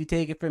 Chase, you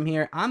take it from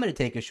here. I'm going to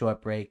take a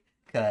short break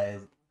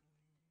because,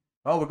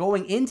 we're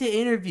going into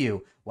interview.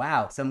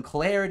 Wow, some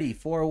clarity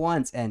for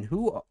once. And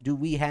who do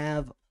we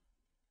have?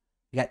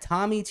 We got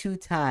Tommy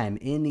Two-Time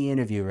in the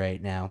interview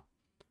right now.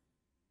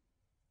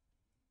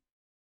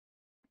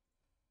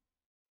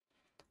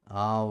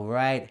 All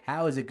right.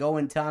 How is it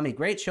going, Tommy?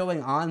 Great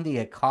showing on the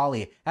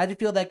Akali. How'd you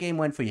feel that game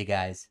went for you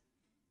guys?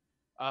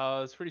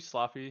 It's pretty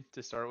sloppy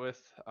to start with.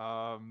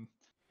 A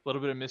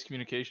little bit of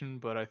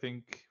miscommunication, but I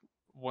think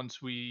once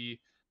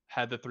we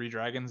had the 3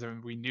 dragons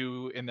and we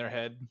knew in their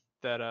head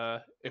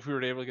that if we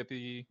were able to get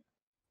the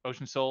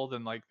Ocean Soul,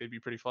 then like they'd be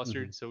pretty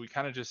flustered. Mm-hmm. So we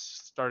kind of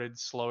just started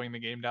slowing the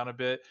game down a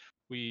bit.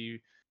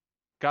 We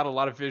got a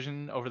lot of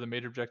vision over the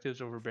major objectives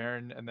over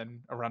Baron, and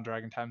then around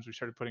Dragon times we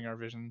started putting our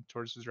vision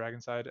towards the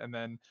Dragon side, and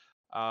then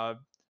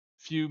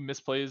few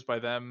misplays by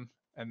them,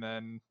 and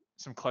then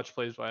some clutch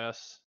plays by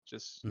us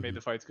just made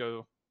the fights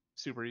go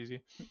super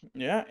easy.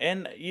 Yeah,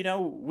 and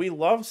we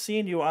love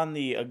seeing you on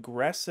the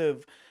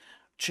aggressive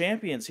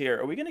champions here.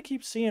 Are we going to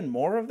keep seeing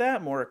more of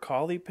that? More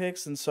Akali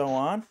picks and so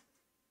on?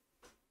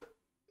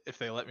 If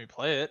they let me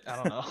play it, I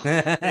don't know.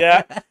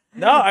 Yeah.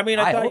 No, I mean,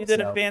 I thought you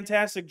did so. a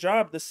fantastic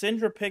job. The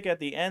Syndra pick at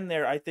the end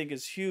there, I think,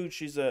 is huge.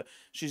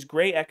 She's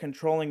great at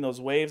controlling those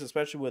waves,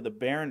 especially with the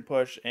Baron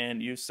push.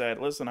 And you said,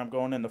 listen, I'm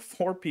going into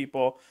 4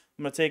 people.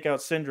 I'm going to take out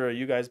Syndra.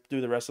 You guys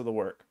do the rest of the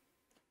work.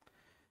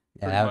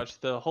 Pretty much.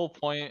 The whole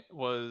point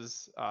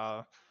was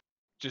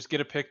just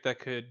get a pick that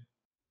could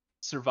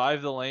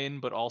survive the lane,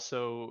 but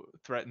also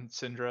threaten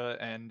Syndra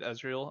and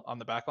Ezreal on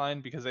the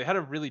backline, because they had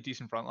a really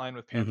decent front line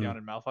with Pantheon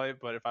and Malphite.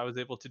 But if I was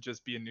able to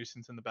just be a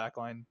nuisance in the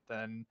backline,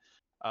 then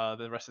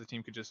the rest of the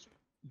team could just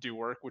do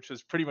work, which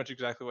was pretty much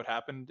exactly what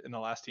happened in the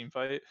last team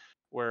fight,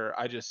 where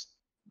I just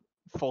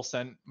full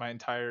sent my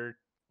entire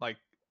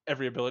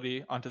every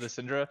ability onto the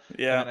Syndra.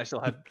 Yeah. And I still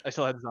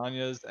had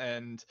Zanya's,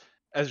 and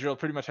Ezreal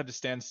pretty much had to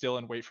stand still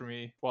and wait for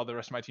me while the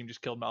rest of my team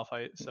just killed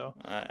Malphite. So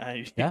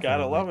you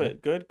gotta love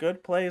it.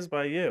 Good plays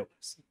by you.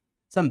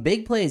 Some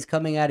big plays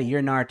coming out of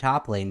your Nar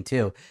top lane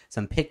too.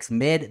 Some picks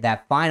mid,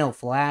 that final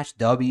flash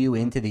W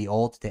into the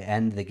ult to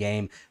end the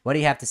game. What do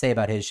you have to say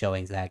about his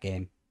showings that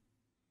game?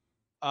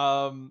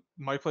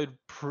 Mike played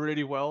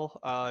pretty well.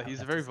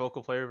 He's a very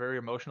vocal player, very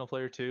emotional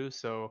player too.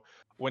 So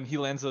when he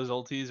lands those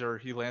ultis, or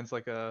he lands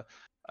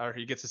or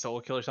he gets a solo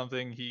kill or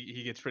something,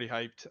 he gets pretty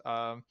hyped.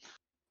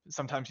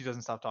 Sometimes he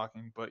doesn't stop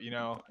talking, but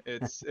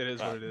it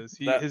is what it is.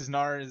 His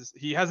Nar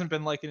he hasn't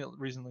been liking it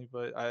recently,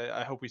 but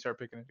I hope we start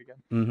picking it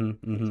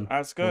again.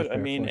 That's good. Sure, I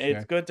mean,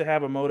 it's good to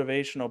have a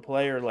motivational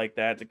player like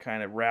that that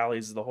kind of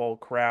rallies the whole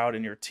crowd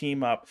and your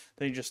team up.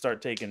 Then you just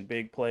start taking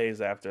big plays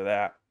after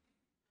that.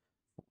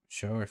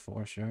 Sure,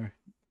 for sure.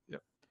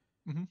 Yep.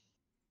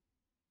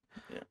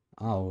 Yeah.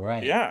 All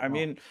right. Yeah, I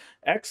mean,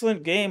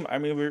 excellent game. I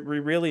mean, we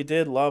really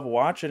did love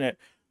watching it.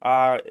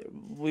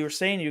 We were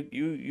saying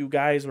you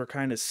guys were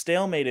kind of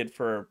stalemated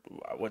for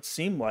what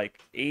seemed like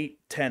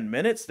 8-10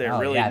 minutes there.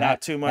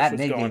 Not too much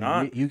was going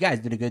on. You guys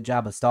did a good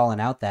job of stalling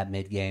out that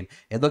mid game.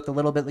 It looked a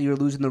little bit like you were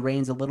losing the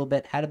reins a little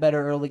bit. Had a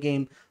better early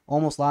game,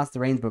 almost lost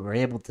the reins, but were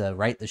able to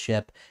right the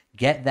ship,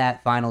 get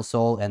that final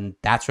soul, and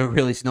that's what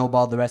really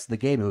snowballed the rest of the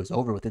game. It was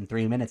over within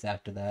 3 minutes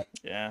after that.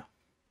 Yeah.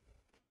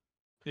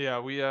 Yeah,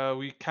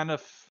 we kind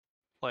of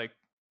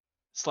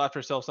slapped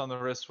ourselves on the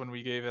wrist when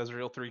we gave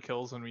Ezreal 3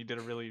 kills when we did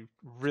a really,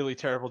 really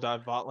terrible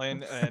dive bot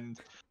lane. And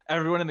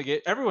everyone in the game,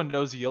 everyone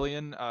knows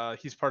Yillian.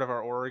 He's part of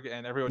our org,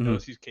 and everyone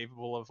knows he's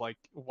capable of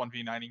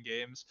 1v9ing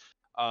games.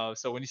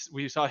 So when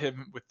we saw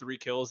him with 3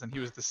 kills and he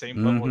was the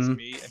same level as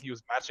me, and he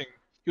was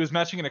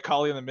matching an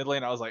Akali in the mid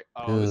lane, I was like,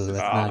 this is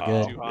not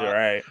good. Too hot. You're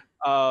right.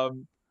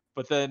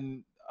 But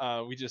then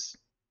we just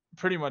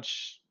pretty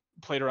much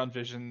played around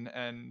vision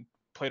and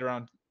played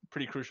around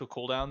pretty crucial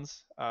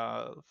cooldowns,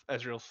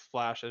 Ezreal's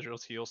flash,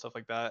 Ezreal's heal, stuff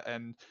like that.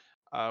 And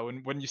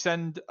when you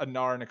send a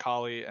Gnar and a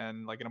Kali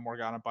and like in a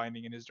Morgana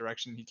binding in his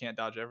direction, he can't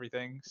dodge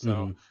everything.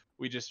 So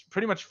we just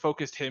pretty much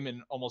focused him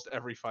in almost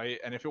every fight.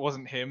 And if it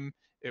wasn't him,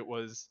 it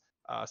was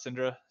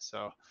Syndra.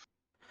 So,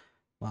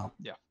 wow,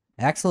 yeah.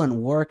 Excellent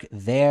work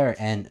there.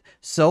 And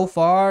so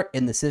far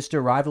in the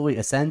sister rivalry,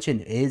 Ascension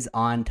is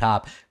on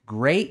top.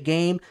 Great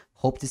game.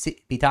 Hope to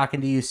be talking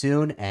to you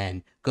soon,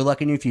 and good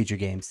luck in your future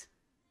games.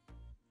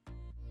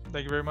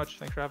 Thank you very much.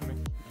 Thanks for having me.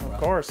 Of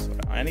course,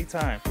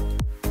 anytime.